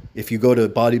book. If you go to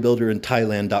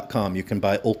bodybuilderinthailand.com, you can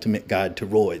buy Ultimate Guide to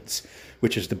Roids,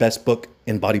 which is the best book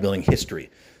in bodybuilding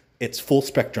history. It's full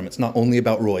spectrum. It's not only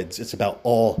about roids. It's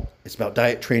about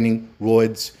diet, training,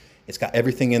 roids. It's got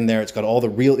everything in there. It's got all the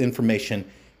real information.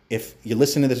 If you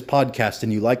listen to this podcast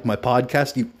and you like my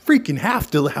podcast, you freaking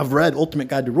have to have read Ultimate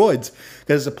Guide to Roids,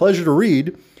 because it's a pleasure to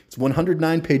read. It's a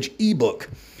 109-page ebook.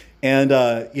 And,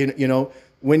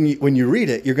 when you read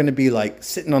it, you're going to be like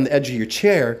sitting on the edge of your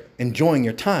chair, enjoying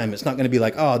your time. It's not going to be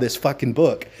like, oh, this fucking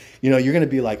book. You're going to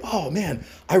be like, oh man,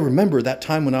 I remember that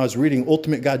time when I was reading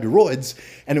Ultimate Guide to Roids,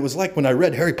 and it was like when I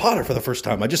read Harry Potter for the first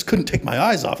time. I just couldn't take my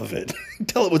eyes off of it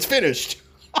until it was finished.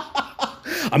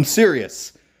 I'm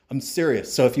serious.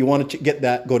 So if you want to get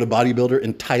that, go to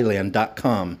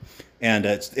bodybuilderinthailand.com, and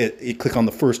you click on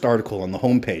the first article on the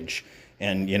homepage,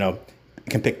 and you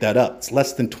can pick that up. It's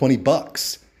less than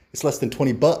 $20. It's less than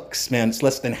 $20, man. It's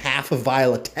less than half a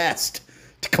vial a test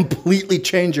to completely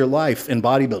change your life in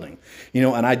bodybuilding.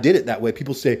 And I did it that way.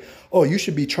 People say, oh, you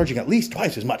should be charging at least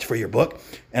twice as much for your book.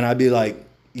 And I'd be like,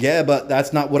 yeah, but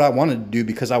that's not what I wanted to do,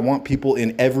 because I want people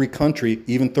in every country,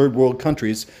 even third world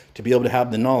countries, to be able to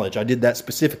have the knowledge. I did that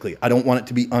specifically. I don't want it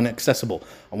to be inaccessible.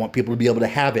 I want people to be able to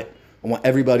have it. I want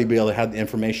everybody to be able to have the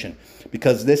information,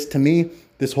 because this, to me,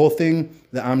 this whole thing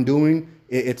that I'm doing,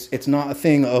 it's not a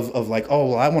thing of like, oh,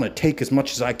 well, I want to take as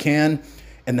much as I can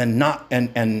and then not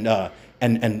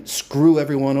and screw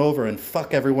everyone over and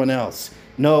fuck everyone else.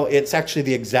 No, it's actually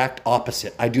the exact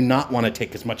opposite. I do not want to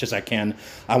take as much as I can.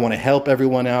 I want to help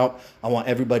everyone out. I want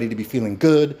everybody to be feeling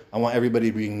good. I want everybody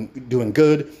to be doing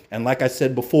good. And like I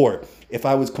said before, if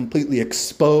I was completely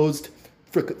exposed,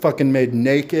 fucking made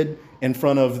naked in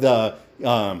front of the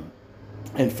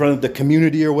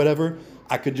community or whatever,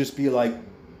 I could just be like,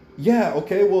 yeah,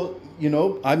 okay, well,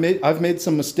 I've made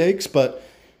some mistakes, but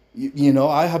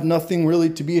I have nothing really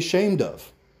to be ashamed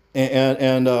of,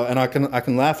 and I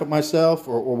can laugh at myself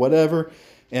or whatever,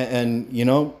 and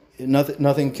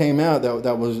nothing came out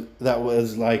that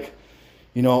was like,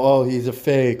 oh, he's a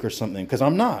fake or something, because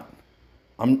I'm not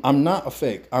a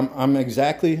fake. I'm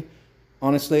exactly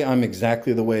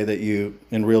the way that you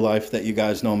in real life that you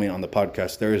guys know me on the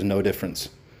podcast. There is no difference.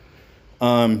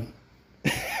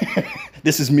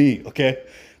 This is me, okay?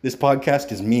 This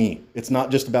podcast is me. It's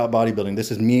not just about bodybuilding. This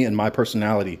is me and my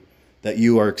personality that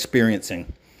you are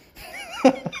experiencing.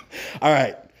 All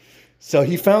right. So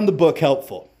he found the book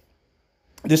helpful.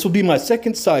 This will be my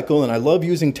second cycle, and I love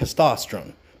using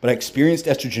testosterone, but I experienced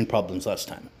estrogen problems last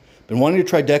time. Been wanting to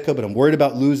try Deca, but I'm worried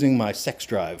about losing my sex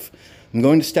drive. I'm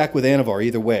going to stack with Anavar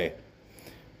either way.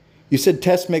 You said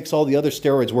test makes all the other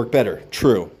steroids work better.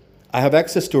 True. I have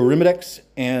access to Arimidex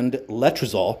and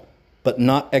Letrozole, but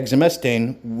not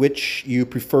exemestane. Which you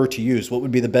prefer to use? What would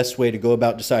be the best way to go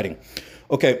about deciding?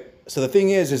 Okay, so the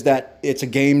thing is that it's a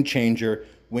game changer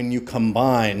when you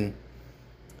combine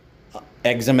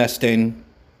exemestane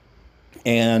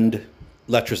and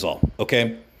letrozole,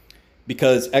 okay?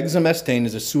 Because exemestane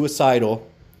is a suicidal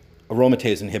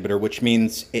aromatase inhibitor, which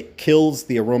means it kills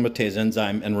the aromatase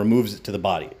enzyme and removes it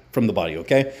from the body,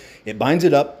 okay? It binds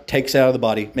it up, takes it out of the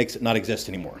body, makes it not exist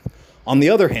anymore. On the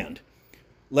other hand,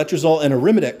 letrozole and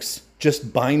Arimidex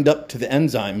just bind up to the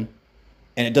enzyme,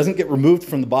 and it doesn't get removed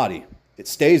from the body. It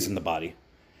stays in the body.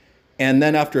 And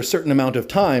then after a certain amount of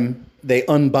time, they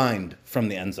unbind from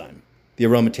the enzyme, the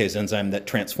aromatase enzyme that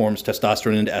transforms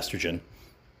testosterone into estrogen.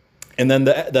 And then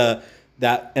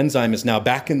that enzyme is now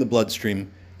back in the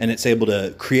bloodstream, and it's able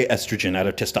to create estrogen out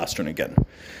of testosterone again.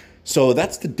 So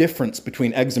that's the difference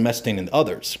between exemestane and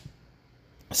others.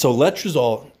 So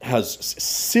letrozole has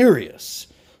serious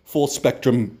full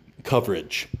spectrum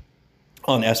coverage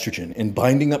on estrogen and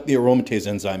binding up the aromatase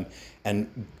enzyme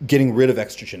and getting rid of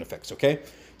estrogen effects, okay?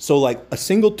 So like a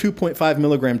single 2.5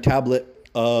 milligram tablet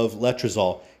of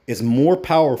letrozole is more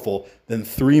powerful than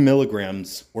 3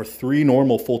 milligrams or 3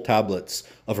 normal full tablets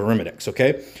of Arimidex,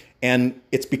 okay? And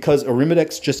it's because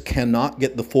Arimidex just cannot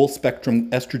get the full spectrum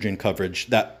estrogen coverage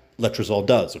that letrozole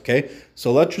does, okay?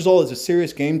 So letrozole is a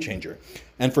serious game changer.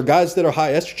 And for guys that are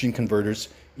high estrogen converters,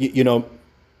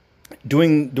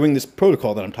 doing this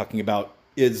protocol that I'm talking about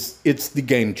it's the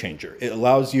game changer. It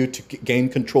allows you to gain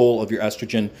control of your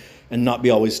estrogen and not be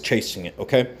always chasing it,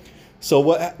 okay? So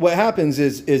what happens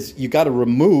is you got to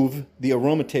remove the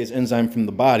aromatase enzyme from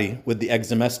the body with the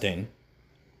exemestane,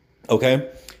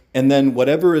 okay? And then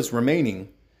whatever is remaining,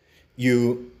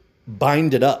 you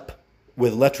bind it up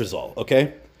with letrozole,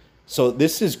 okay? So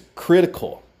this is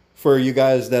critical for you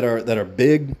guys that are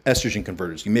big estrogen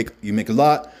converters. You make a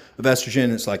lot of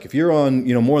estrogen. It's like if you're on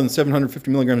more than 750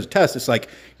 milligrams of test, it's like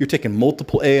you're taking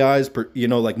multiple AIs per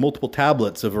like multiple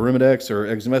tablets of Arimidex or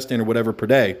exemestane or whatever per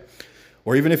day.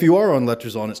 Or even if you are on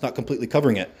letrozole and it's not completely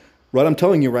covering it, what I'm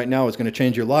telling you right now is going to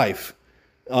change your life.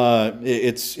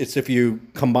 It's if you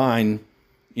combine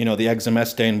the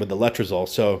exemestane with the letrozole.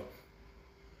 So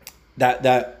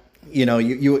that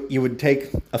you would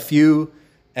take a few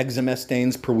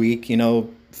exemestanes per week,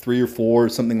 3 or 4 or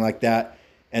something like that,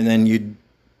 and then you'd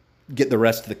get the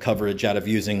rest of the coverage out of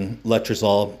using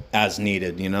letrozole as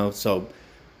needed, So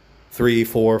 3,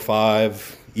 4,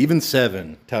 5, even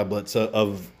 7 tablets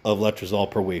of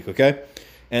letrozole per week, okay?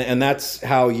 And that's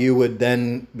how you would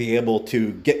then be able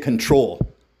to get control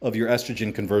of your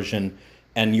estrogen conversion,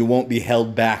 and you won't be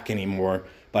held back anymore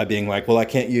by being like, well, I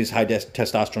can't use high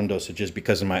testosterone dosages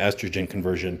because of my estrogen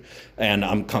conversion, and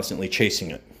I'm constantly chasing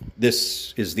it.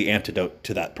 This is the antidote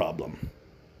to that problem.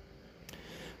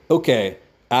 Okay,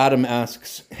 Adam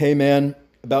asks, hey man,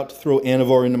 about to throw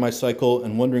Anivor into my cycle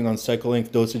and wondering on cycle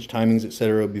length, dosage, timings,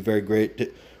 etc. would be very great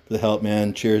for the help,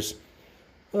 man. Cheers.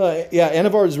 Yeah,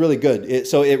 Anivor is really good.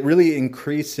 It really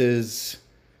increases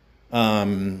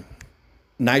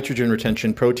nitrogen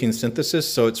retention, protein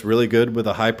synthesis. So it's really good with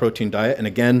a high protein diet. And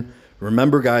again,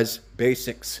 remember guys,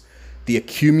 basics. The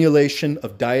accumulation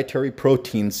of dietary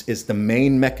proteins is the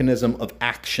main mechanism of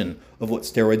action of what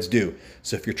steroids do.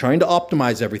 So if you're trying to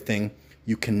optimize everything,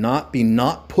 you cannot be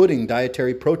not putting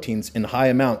dietary proteins in high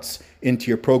amounts into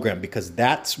your program, because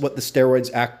that's what the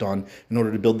steroids act on in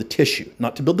order to build the tissue,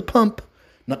 not to build the pump,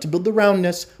 not to build the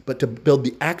roundness, but to build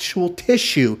the actual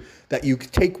tissue that you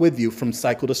take with you from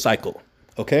cycle to cycle.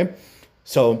 Okay?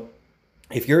 So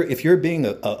if you're being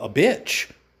a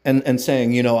bitch and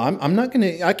saying, you know,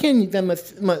 I can't eat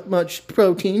that much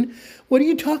protein. What are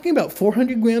you talking about?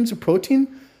 400 grams of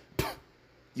protein?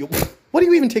 What are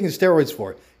you even taking steroids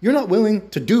for? You're not willing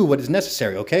to do what is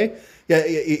necessary, okay? Yeah,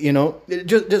 you know,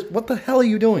 just what the hell are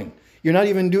you doing? You're not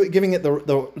even giving it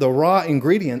the raw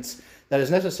ingredients that is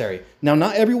necessary. Now,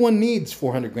 not everyone needs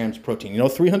 400 grams of protein. You know,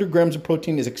 300 grams of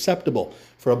protein is acceptable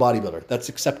for a bodybuilder. That's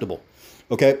acceptable,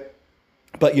 okay?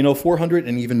 But, you know, 400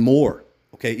 and even more,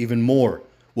 okay, even more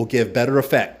will give better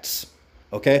effects,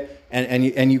 okay?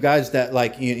 And you guys that,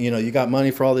 like, you know, you got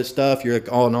money for all this stuff, you're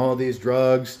on all these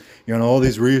drugs, you're on all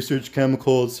these research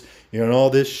chemicals, you're on all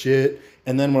this shit.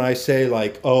 And then when I say,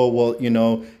 like, oh, well, you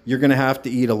know, you're going to have to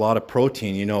eat a lot of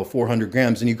protein, you know, 400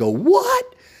 grams. And you go, what?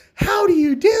 How do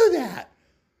you do that?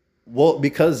 Well,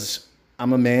 because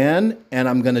I'm a man and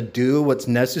I'm going to do what's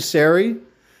necessary.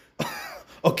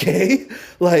 Okay?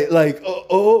 Like,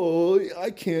 oh,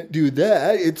 I can't do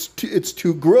that. It's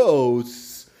too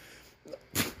gross.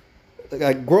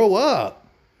 Like, grow up.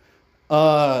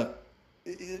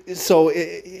 So,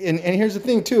 and here's the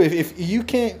thing too. If you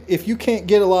can't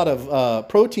get a lot of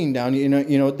protein down, you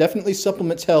know, definitely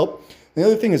supplements help. The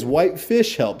other thing is white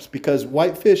fish helps, because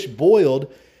white fish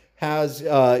boiled has,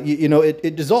 you know,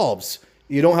 it dissolves.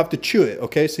 You don't have to chew it.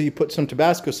 Okay, so you put some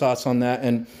Tabasco sauce on that,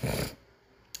 and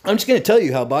I'm just going to tell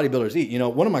you how bodybuilders eat. You know,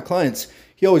 one of my clients,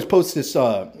 he always posts these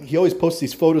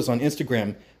photos on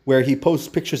Instagram where he posts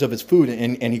pictures of his food,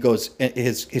 and he goes,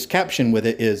 his caption with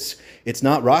it is, it's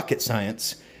not rocket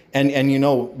science. And you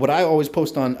know, what I always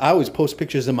post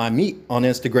pictures of my meat on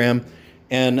Instagram,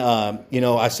 and you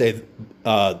know, I say,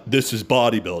 this is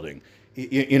bodybuilding.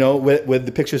 You know, with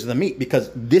the pictures of the meat,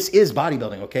 because this is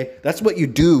bodybuilding, okay? That's what you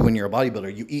do when you're a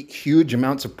bodybuilder. You eat huge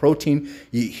amounts of protein,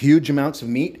 you eat huge amounts of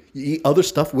meat, you eat other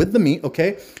stuff with the meat,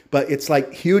 okay? But it's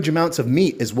like huge amounts of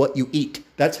meat is what you eat.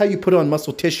 That's how you put on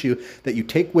muscle tissue that you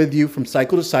take with you from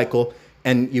cycle to cycle,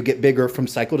 and you get bigger from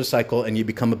cycle to cycle, and you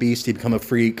become a beast, you become a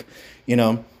freak, you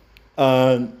know?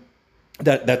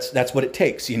 That's what it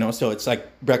takes, you know? So it's like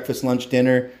breakfast, lunch,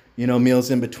 dinner, you know,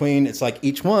 meals in between. It's like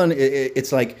each one,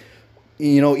 it's like,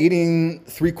 you know, eating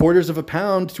 3/4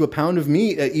 pound to a pound of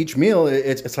meat at each meal.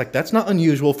 It's like, that's not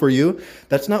unusual for you.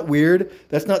 That's not weird.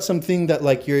 That's not something that,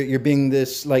 like, you're being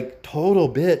this, like,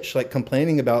 total bitch, like,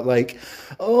 complaining about, like,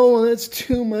 oh, well, that's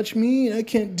too much meat, I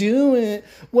can't do it.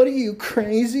 What are you,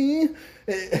 crazy?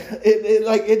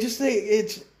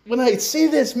 When I see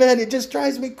this, man, it just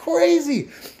drives me crazy.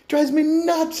 It drives me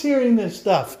nuts hearing this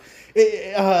stuff.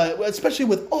 Especially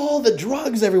with all the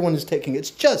drugs everyone is taking.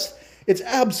 It's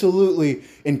absolutely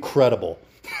incredible.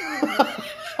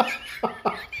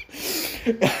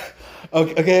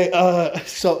 Okay.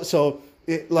 So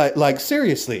like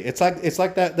seriously, it's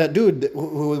like that dude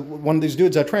who one of these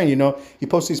dudes I train. You know, he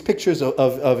posts these pictures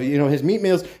of you know, his meat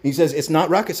meals. He says it's not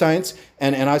rocket science,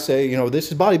 and I say, you know,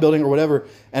 this is bodybuilding or whatever.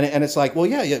 And it's like, well,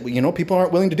 yeah, you know, people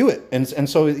aren't willing to do it, and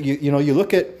so you know, you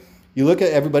look at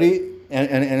everybody,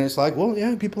 and it's like, well,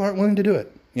 yeah, people aren't willing to do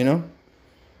it. You know.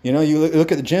 You know, you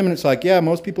look at the gym and it's like, yeah,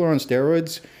 most people are on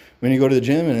steroids when you go to the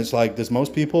gym, and it's like, does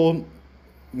most people,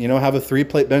 you know, have a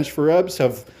 3-plate bench for reps,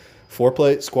 have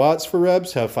 4-plate squats for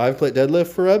reps, have 5-plate deadlift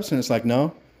for reps? And it's like,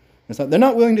 no, it's not. They're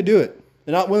not willing to do it.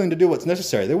 They're not willing to do what's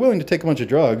necessary. They're willing to take a bunch of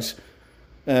drugs,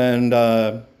 and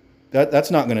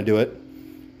that's not going to do it.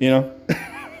 You know,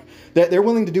 they're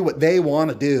willing to do what they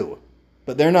want to do,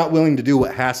 but they're not willing to do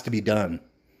what has to be done.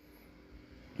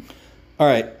 All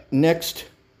right, next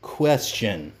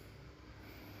question.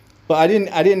 Well, I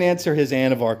didn't answer his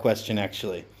Anavar question,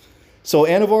 actually. So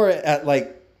Anavar at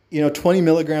like, 20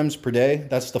 milligrams per day,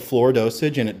 that's the floor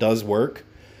dosage, and it does work.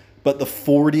 But the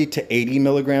 40 to 80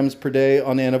 milligrams per day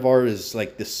on Anavar is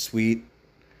like the sweet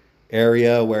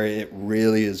area where it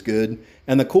really is good.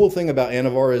 And the cool thing about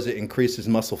Anavar is it increases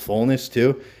muscle fullness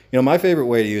too. My favorite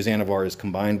way to use Anavar is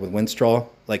combined with Winstrol,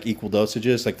 like equal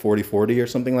dosages, like 40-40 or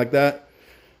something like that.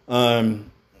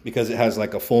 Because it has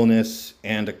like a fullness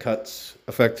and a cuts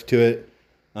effect to it,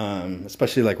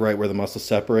 especially like right where the muscle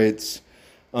separates.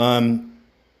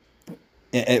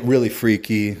 It really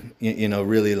freaky,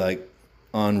 really like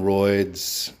on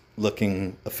roids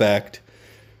looking effect,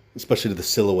 especially to the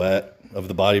silhouette of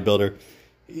the bodybuilder.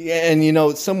 Yeah,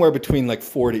 and somewhere between like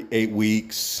 4 to 8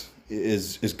 weeks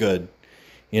is good,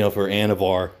 for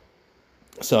Anavar.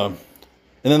 So, and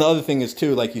then the other thing is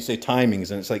too, like you say,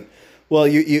 timings, and it's like, well,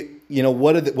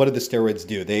 what do the steroids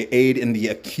do? They aid in the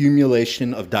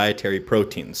accumulation of dietary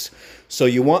proteins. So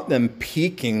you want them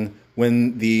peaking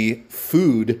when the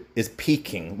food is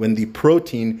peaking, when the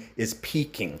protein is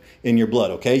peaking in your blood,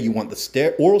 okay? You want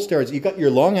the oral steroids. You got your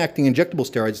long-acting injectable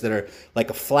steroids that are like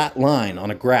a flat line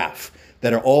on a graph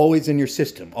that are always in your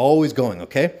system, always going,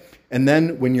 okay? And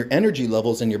then when your energy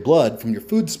levels in your blood from your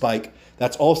food spike,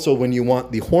 that's also when you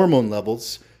want the hormone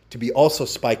levels to be also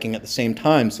spiking at the same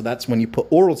time. So that's when you put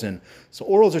orals in. So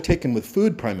orals are taken with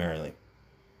food primarily.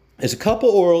 There's a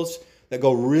couple orals that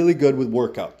go really good with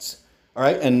workouts. All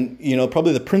right, and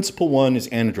probably the principal one is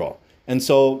Anadrol. And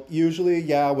so usually,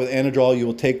 with Anadrol, you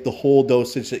will take the whole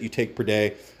dosage that you take per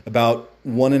day, about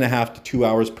 1.5 to 2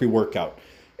 hours pre-workout.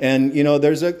 And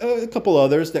there's a couple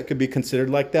others that could be considered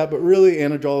like that, but really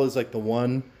Anadrol is like the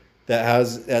one that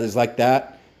is like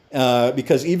that.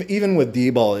 Because even with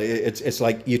D-ball, it's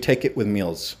like you take it with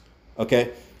meals,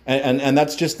 okay? And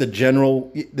that's just the general.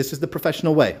 This is the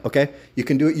professional way, okay? You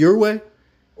can do it your way,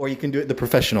 or you can do it the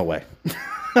professional way.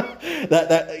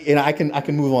 I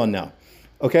can move on now.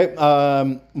 Okay.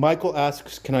 Michael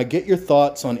asks, can I get your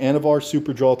thoughts on Anavar,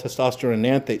 Superdrol, testosterone, and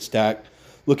Nanthate stack?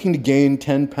 Looking to gain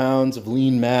 10 pounds of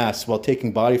lean mass while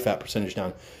taking body fat percentage down.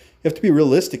 You have to be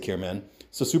realistic here, man.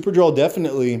 So Superdrol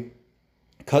definitely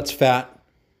cuts fat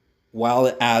while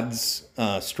it adds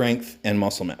strength and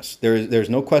muscle mass. There's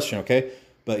no question. Okay.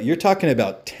 But you're talking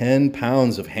about 10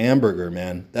 pounds of hamburger,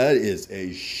 man. That is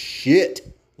a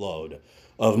shit load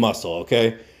of muscle,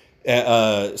 okay?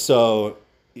 So,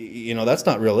 that's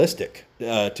not realistic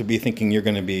to be thinking you're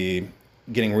going to be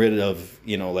getting rid of,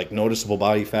 like noticeable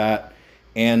body fat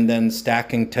and then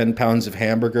stacking 10 pounds of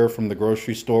hamburger from the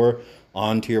grocery store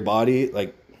onto your body.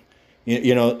 Like,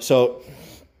 so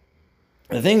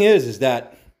the thing is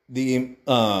that the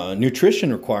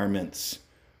nutrition requirements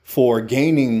for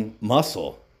gaining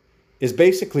muscle is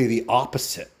basically the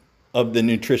opposite of the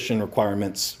nutrition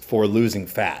requirements for losing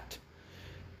fat.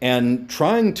 And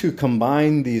trying to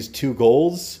combine these two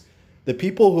goals, the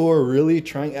people who are really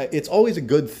trying, it's always a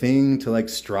good thing to like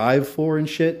strive for and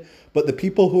shit, but the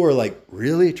people who are like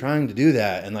really trying to do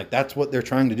that and like that's what they're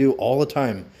trying to do all the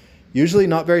time, usually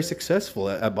not very successful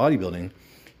at bodybuilding.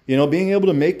 Being able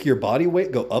to make your body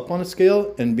weight go up on a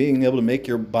scale and being able to make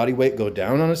your body weight go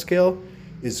down on a scale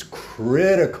is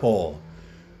critical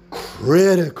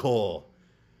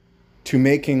to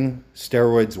making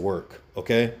steroids work,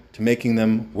 okay? To making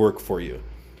them work for you.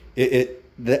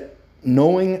 That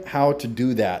knowing how to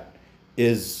do that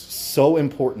is so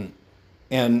important.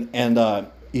 And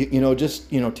just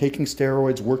taking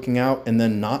steroids, working out, and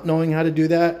then not knowing how to do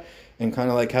that, and kind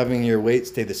of like having your weight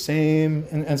stay the same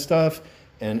and stuff,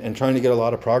 and trying to get a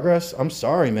lot of progress. I'm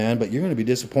sorry, man, but you're going to be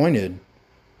disappointed.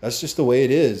 That's just the way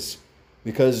it is,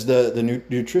 because the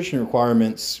nutrition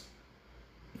requirements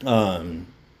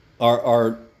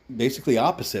are basically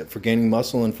opposite for gaining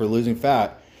muscle and for losing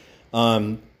fat.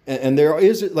 And there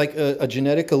is like a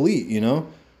genetic elite,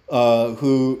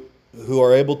 who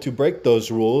are able to break those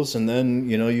rules. And then,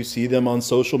 you see them on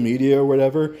social media or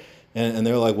whatever, and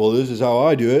they're like, well, this is how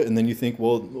I do it. And then you think,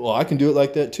 well, I can do it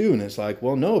like that too. And it's like,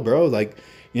 well, no, bro, like,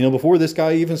 before this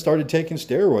guy even started taking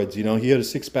steroids, he had a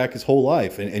six-pack his whole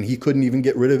life, and he couldn't even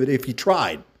get rid of it if he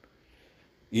tried.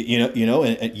 And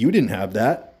you didn't have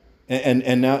that.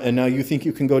 And now you think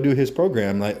you can go do his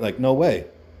program? Like no way.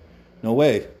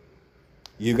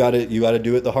 You got to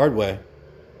do it the hard way.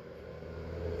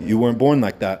 You weren't born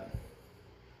like that.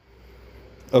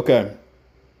 Okay.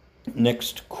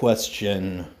 Next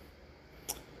question.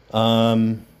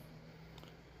 Okay.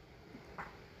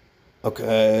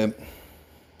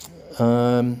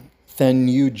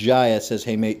 Thenu Jaya says,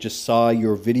 hey mate, just saw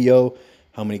your video.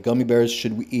 How many gummy bears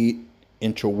should we eat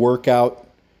intra-workout?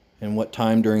 And what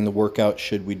time during the workout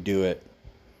should we do it?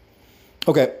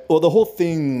 Okay. Well, the whole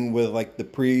thing with like the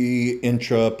pre,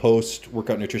 intra, post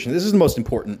workout nutrition, this is the most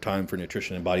important time for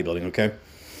nutrition and bodybuilding. Okay.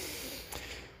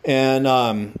 And,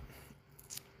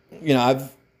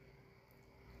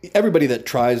 everybody that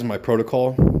tries my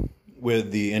protocol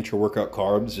with the intra workout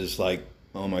carbs is like,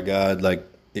 oh my God, like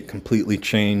it completely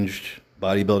changed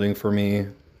bodybuilding for me.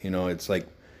 It's like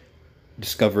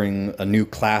discovering a new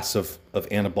class of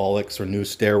anabolics or new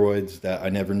steroids that I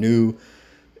never knew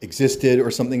existed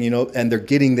or something, and they're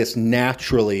getting this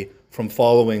naturally from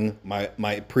following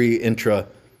my pre, intra,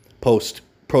 post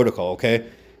protocol. Okay.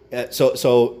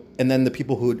 And then the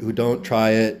people who don't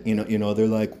try it, they're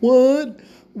like, what?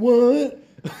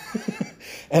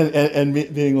 and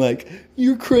being like,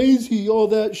 you're crazy, all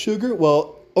that sugar.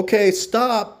 Well, okay,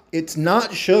 stop. It's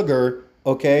not sugar.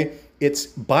 Okay. It's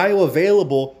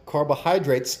bioavailable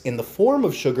carbohydrates in the form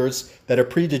of sugars that are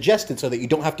pre-digested so that you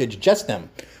don't have to digest them.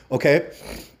 Okay.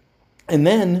 And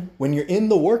then when you're in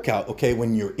the workout,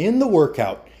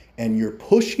 and you're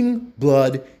pushing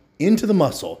blood into the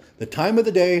muscle, the time of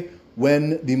the day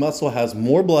when the muscle has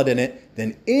more blood in it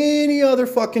than any other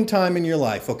fucking time in your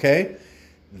life, okay?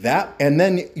 And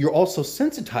then you're also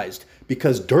sensitized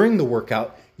because during the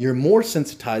workout, you're more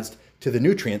sensitized to the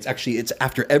nutrients. Actually, it's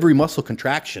after every muscle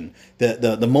contraction,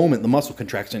 the moment the muscle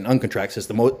contracts and uncontracts is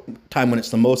the time when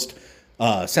it's the most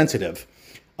sensitive,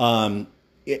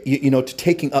 to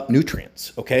taking up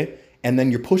nutrients, okay? And then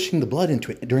you're pushing the blood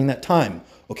into it during that time,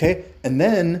 okay? And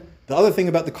then the other thing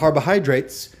about the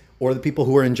carbohydrates or the people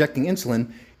who are injecting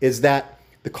insulin is that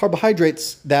the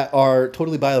carbohydrates that are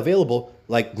totally bioavailable,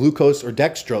 like glucose or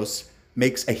dextrose,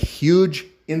 makes a huge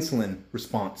insulin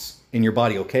response in your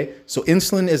body, okay? So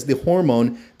insulin is the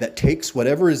hormone that takes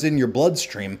whatever is in your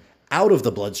bloodstream out of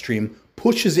the bloodstream,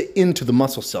 pushes it into the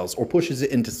muscle cells or pushes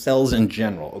it into cells in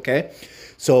general, okay?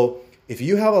 So if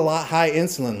you have a lot high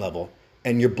insulin level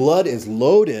and your blood is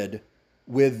loaded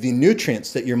with the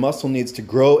nutrients that your muscle needs to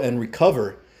grow and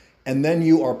recover, and then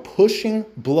you are pushing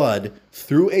blood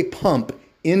through a pump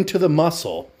into the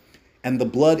muscle, and the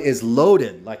blood is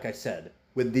loaded, like I said,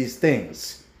 with these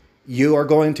things, you are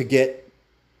going to get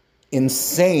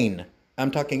insane, I'm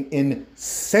talking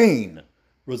insane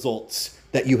results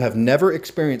that you have never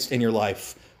experienced in your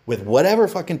life with whatever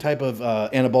fucking type of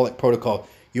anabolic protocol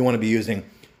you want to be using.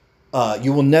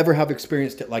 You will never have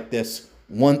experienced it like this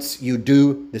once you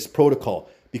do this protocol,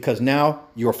 because now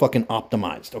you're fucking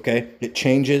optimized, okay? It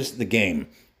changes the game.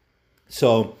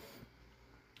 So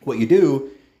what you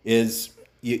do is,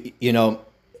 you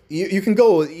can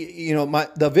go,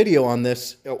 the video on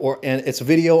this, and it's a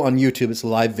video on YouTube. It's a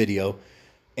live video.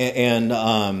 And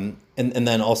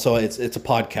then also it's a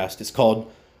podcast. It's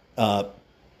called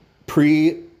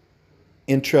Pre,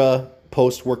 Intra,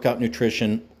 Post Workout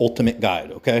Nutrition Ultimate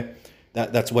Guide, okay?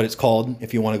 That's what it's called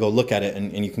if you want to go look at it,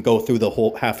 and you can go through the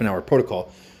whole half an hour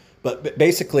protocol. But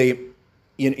basically,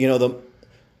 the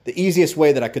easiest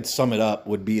way that I could sum it up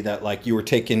would be that like you were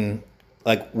taking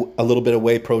like a little bit of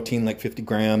whey protein, like 50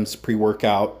 grams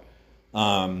pre-workout,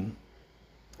 and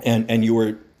you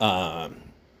were,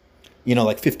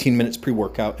 like 15 minutes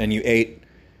pre-workout, and you ate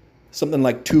something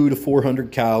like 200 to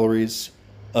 400 calories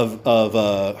of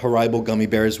Haribo gummy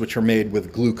bears, which are made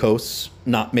with glucose,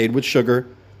 not made with sugar.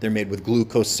 They're made with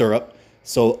glucose syrup.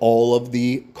 So all of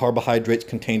the carbohydrates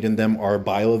contained in them are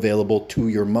bioavailable to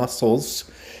your muscles,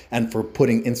 and for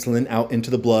putting insulin out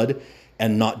into the blood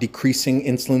and not decreasing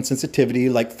insulin sensitivity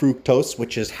like fructose,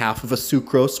 which is half of a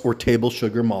sucrose or table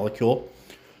sugar molecule.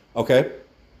 Okay.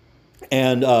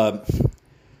 And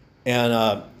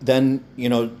then,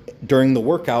 during the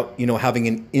workout, you having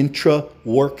an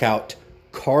intra-workout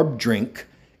carb drink.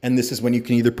 And this is when you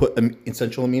can either put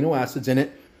essential amino acids in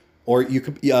it, or you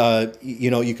could, you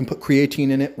can put creatine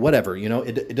in it, whatever,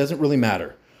 it doesn't really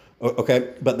matter.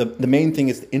 Okay. But the main thing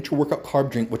is the intra-workout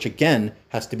carb drink, which again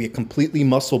has to be a completely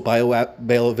muscle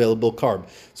bioavailable carb.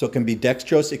 So it can be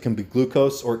dextrose, it can be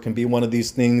glucose, or it can be one of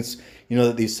these things,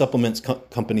 that these supplements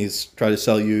companies try to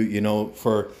sell you,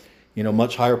 for,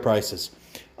 much higher prices.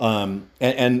 And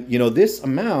this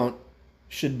amount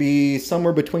should be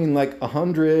somewhere between like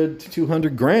 100 to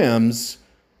 200 grams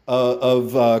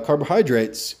of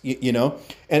carbohydrates,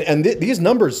 and these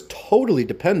numbers totally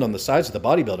depend on the size of the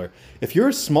bodybuilder. If you're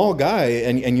a small guy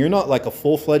and you're not like a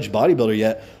full-fledged bodybuilder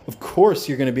yet, of course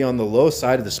you're going to be on the low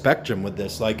side of the spectrum with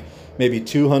this, like maybe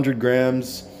 200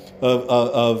 grams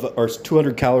or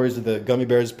 200 calories of the gummy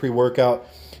bears pre-workout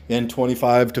and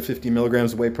 25 to 50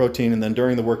 milligrams of whey protein. And then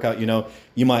during the workout,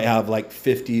 you might have like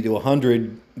 50 to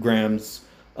 100 grams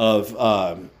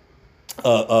of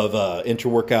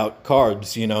intra-workout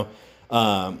carbs,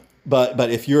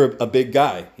 but if you're a big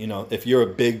guy, if you're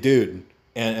a big dude,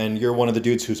 and you're one of the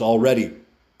dudes who's already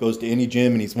goes to any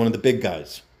gym and he's one of the big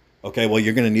guys. Okay, well,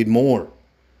 you're going to need more.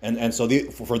 And so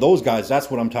for those guys, that's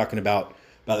what I'm talking about.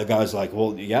 About the guys like,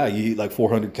 well, yeah, you eat like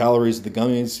 400 calories of the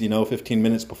gummies, 15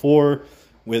 minutes before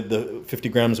with the 50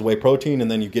 grams of whey protein. And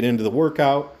then you get into the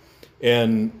workout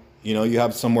and, you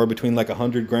have somewhere between like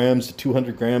 100 grams to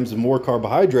 200 grams of more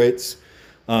carbohydrates,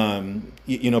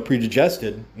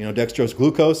 pre-digested, dextrose,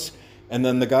 glucose. And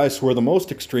then the guys who are the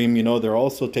most extreme, they're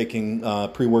also taking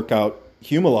pre-workout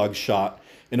Humalog shot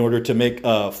in order to make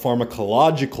a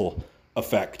pharmacological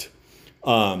effect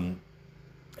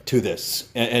to this.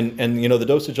 And the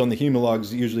dosage on the Humalog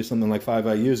is usually something like 5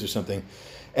 IUs or something.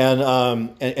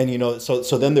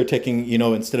 So then they're taking,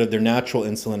 instead of their natural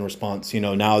insulin response,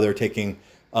 now they're taking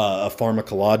a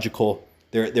pharmacological,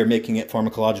 they're making it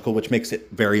pharmacological, which makes it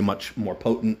very much more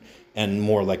potent and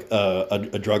more like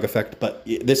a drug effect. But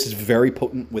this is very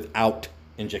potent without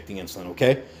injecting insulin,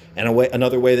 okay? And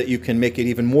another way that you can make it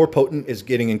even more potent is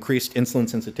getting increased insulin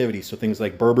sensitivity. So things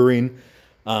like berberine,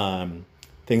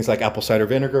 things like apple cider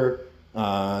vinegar,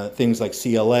 things like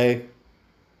CLA,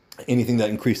 anything that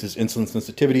increases insulin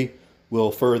sensitivity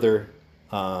will further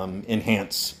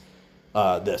enhance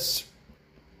this.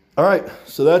 All right,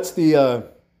 so that's the,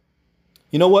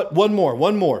 you know what? One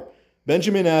more.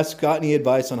 Benjamin asks, got any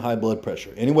advice on high blood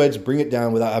pressure? Any way to bring it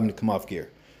down without having to come off gear?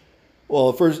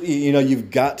 Well, first, you've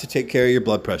got to take care of your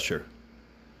blood pressure.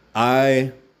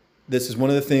 This is one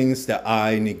of the things that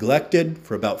I neglected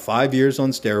for about 5 years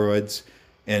on steroids,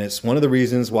 and it's one of the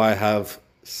reasons why I have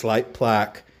slight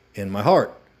plaque in my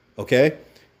heart, okay?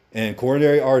 And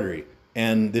coronary artery.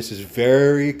 And this is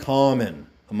very common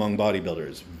among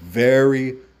bodybuilders.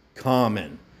 Very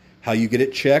common. How you get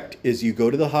it checked is you go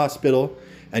to the hospital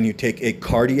and you take a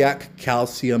cardiac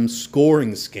calcium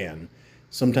scoring scan.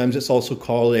 Sometimes it's also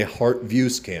called a heart view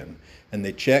scan. And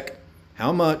they check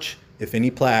how much, if any,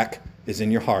 plaque is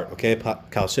in your heart, okay?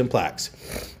 Calcium plaques.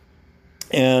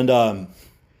 And,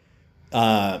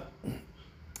 high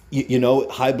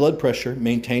blood pressure,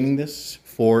 maintaining this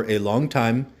for a long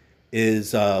time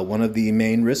is one of the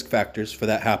main risk factors for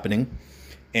that happening.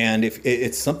 And if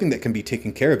it's something that can be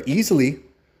taken care of easily,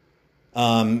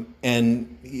 not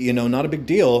a big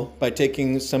deal by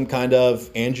taking some kind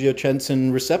of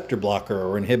angiotensin receptor blocker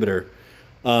or inhibitor,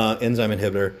 enzyme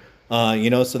inhibitor.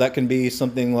 So that can be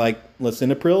something like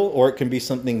lisinopril, or it can be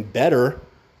something better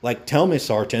like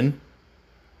telmisartan.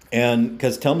 And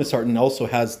because telmisartan also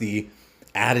has the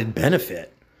added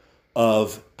benefit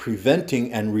of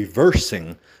preventing and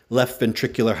reversing left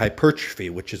ventricular hypertrophy,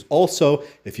 which is also,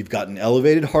 if you've got an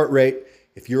elevated heart rate,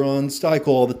 if you're on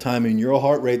cycle all the time and your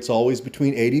heart rate's always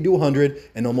between 80 to 100,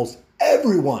 and almost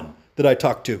everyone that I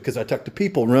talk to, because I talk to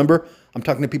people, remember? I'm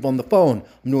talking to people on the phone.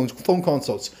 I'm doing phone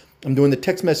consults. I'm doing the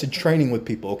text message training with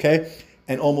people, okay?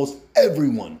 And almost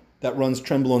everyone that runs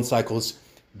Trenbolone cycles,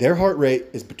 their heart rate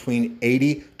is between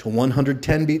 80 to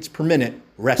 110 beats per minute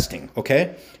resting,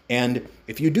 okay? And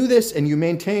if you do this and you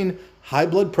maintain high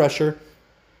blood pressure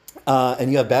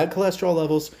and you have bad cholesterol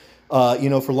levels,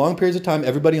 for long periods of time,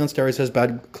 everybody on steroids has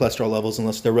bad cholesterol levels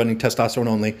unless they're running testosterone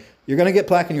only. You're going to get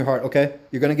plaque in your heart, okay?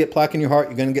 You're going to get plaque in your heart.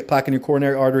 You're going to get plaque in your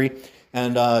coronary artery.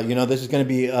 And, this is going to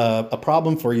be a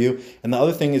problem for you. And the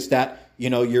other thing is that,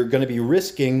 you're going to be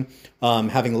risking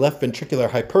having left ventricular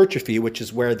hypertrophy, which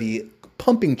is where the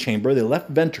pumping chamber, the left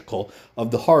ventricle of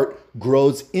the heart,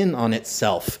 grows in on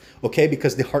itself, okay?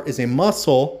 Because the heart is a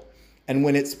muscle, and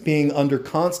when it's being under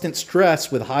constant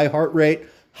stress with high heart rate,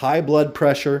 high blood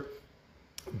pressure,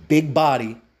 big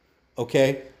body,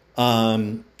 okay,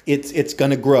 it's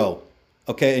going to grow,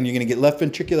 okay? And you're going to get left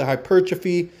ventricular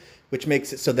hypertrophy, which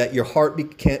makes it so that your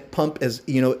heart can't pump as,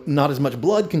 not as much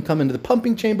blood can come into the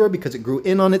pumping chamber because it grew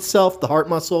in on itself, the heart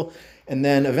muscle. And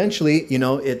then eventually,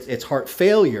 it's heart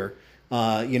failure,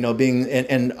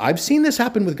 and I've seen this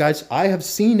happen with guys. I have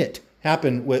seen it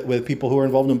happen with people who are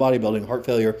involved in bodybuilding, heart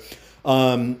failure,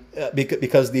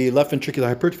 because the left ventricular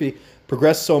hypertrophy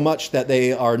progressed so much that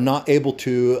they are not able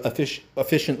to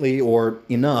efficiently or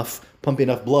pump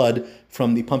enough blood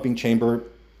from the pumping chamber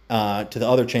to the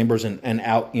other chambers and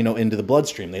out, into the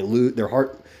bloodstream. Their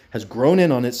heart has grown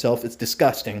in on itself. It's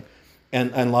disgusting,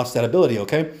 and lost that ability.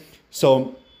 Okay,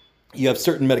 so you have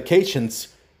certain medications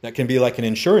that can be like an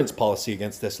insurance policy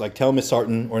against this, like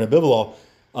telmisartan or nebivolol,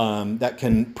 that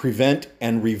can prevent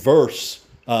and reverse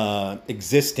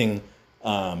existing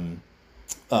left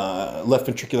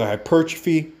ventricular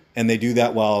hypertrophy, and they do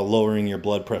that while lowering your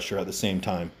blood pressure at the same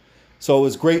time. So it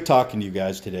was great talking to you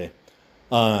guys today,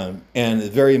 and a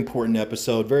very important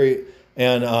episode.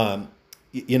 I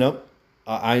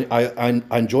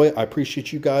enjoy it. I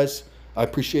appreciate you guys. I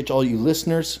appreciate all you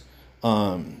listeners.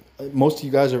 Most of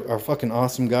you guys are fucking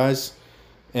awesome guys.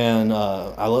 And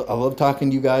I love talking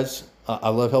to you guys. I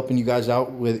love helping you guys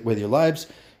out with your lives.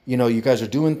 You know, you guys are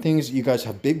doing things. You guys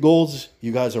have big goals.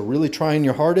 You guys are really trying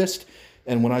your hardest.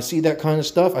 And when I see that kind of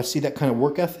stuff, I see that kind of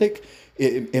work ethic.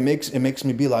 It makes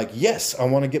me be like, yes, I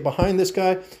want to get behind this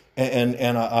guy. And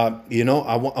you know,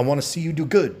 I want to see you do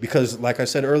good. Because like I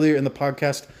said earlier in the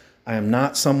podcast, I am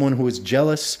not someone who is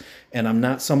jealous. And I'm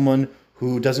not someone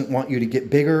who doesn't want you to get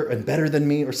bigger and better than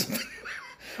me or something.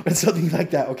 Or something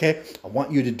like that, okay? I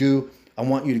want you to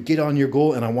get on your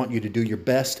goal, and I want you to do your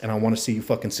best, and I want to see you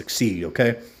fucking succeed,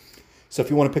 okay? So if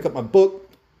you want to pick up my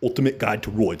book, Ultimate Guide to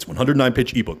Roids,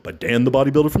 109-page ebook by Dan the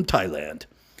Bodybuilder from Thailand,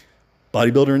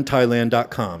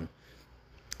 bodybuilderinthailand.com.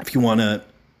 If you want to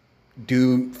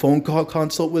do phone call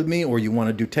consult with me, or you want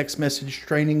to do text message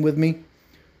training with me,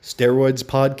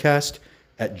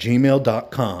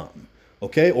 steroidspodcast@gmail.com,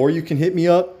 okay? Or you can hit me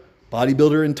up,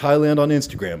 Bodybuilder in Thailand on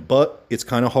Instagram, but it's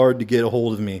kind of hard to get a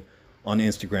hold of me on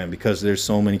Instagram because there's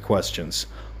so many questions.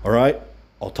 All right,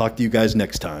 I'll talk to you guys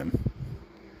next time.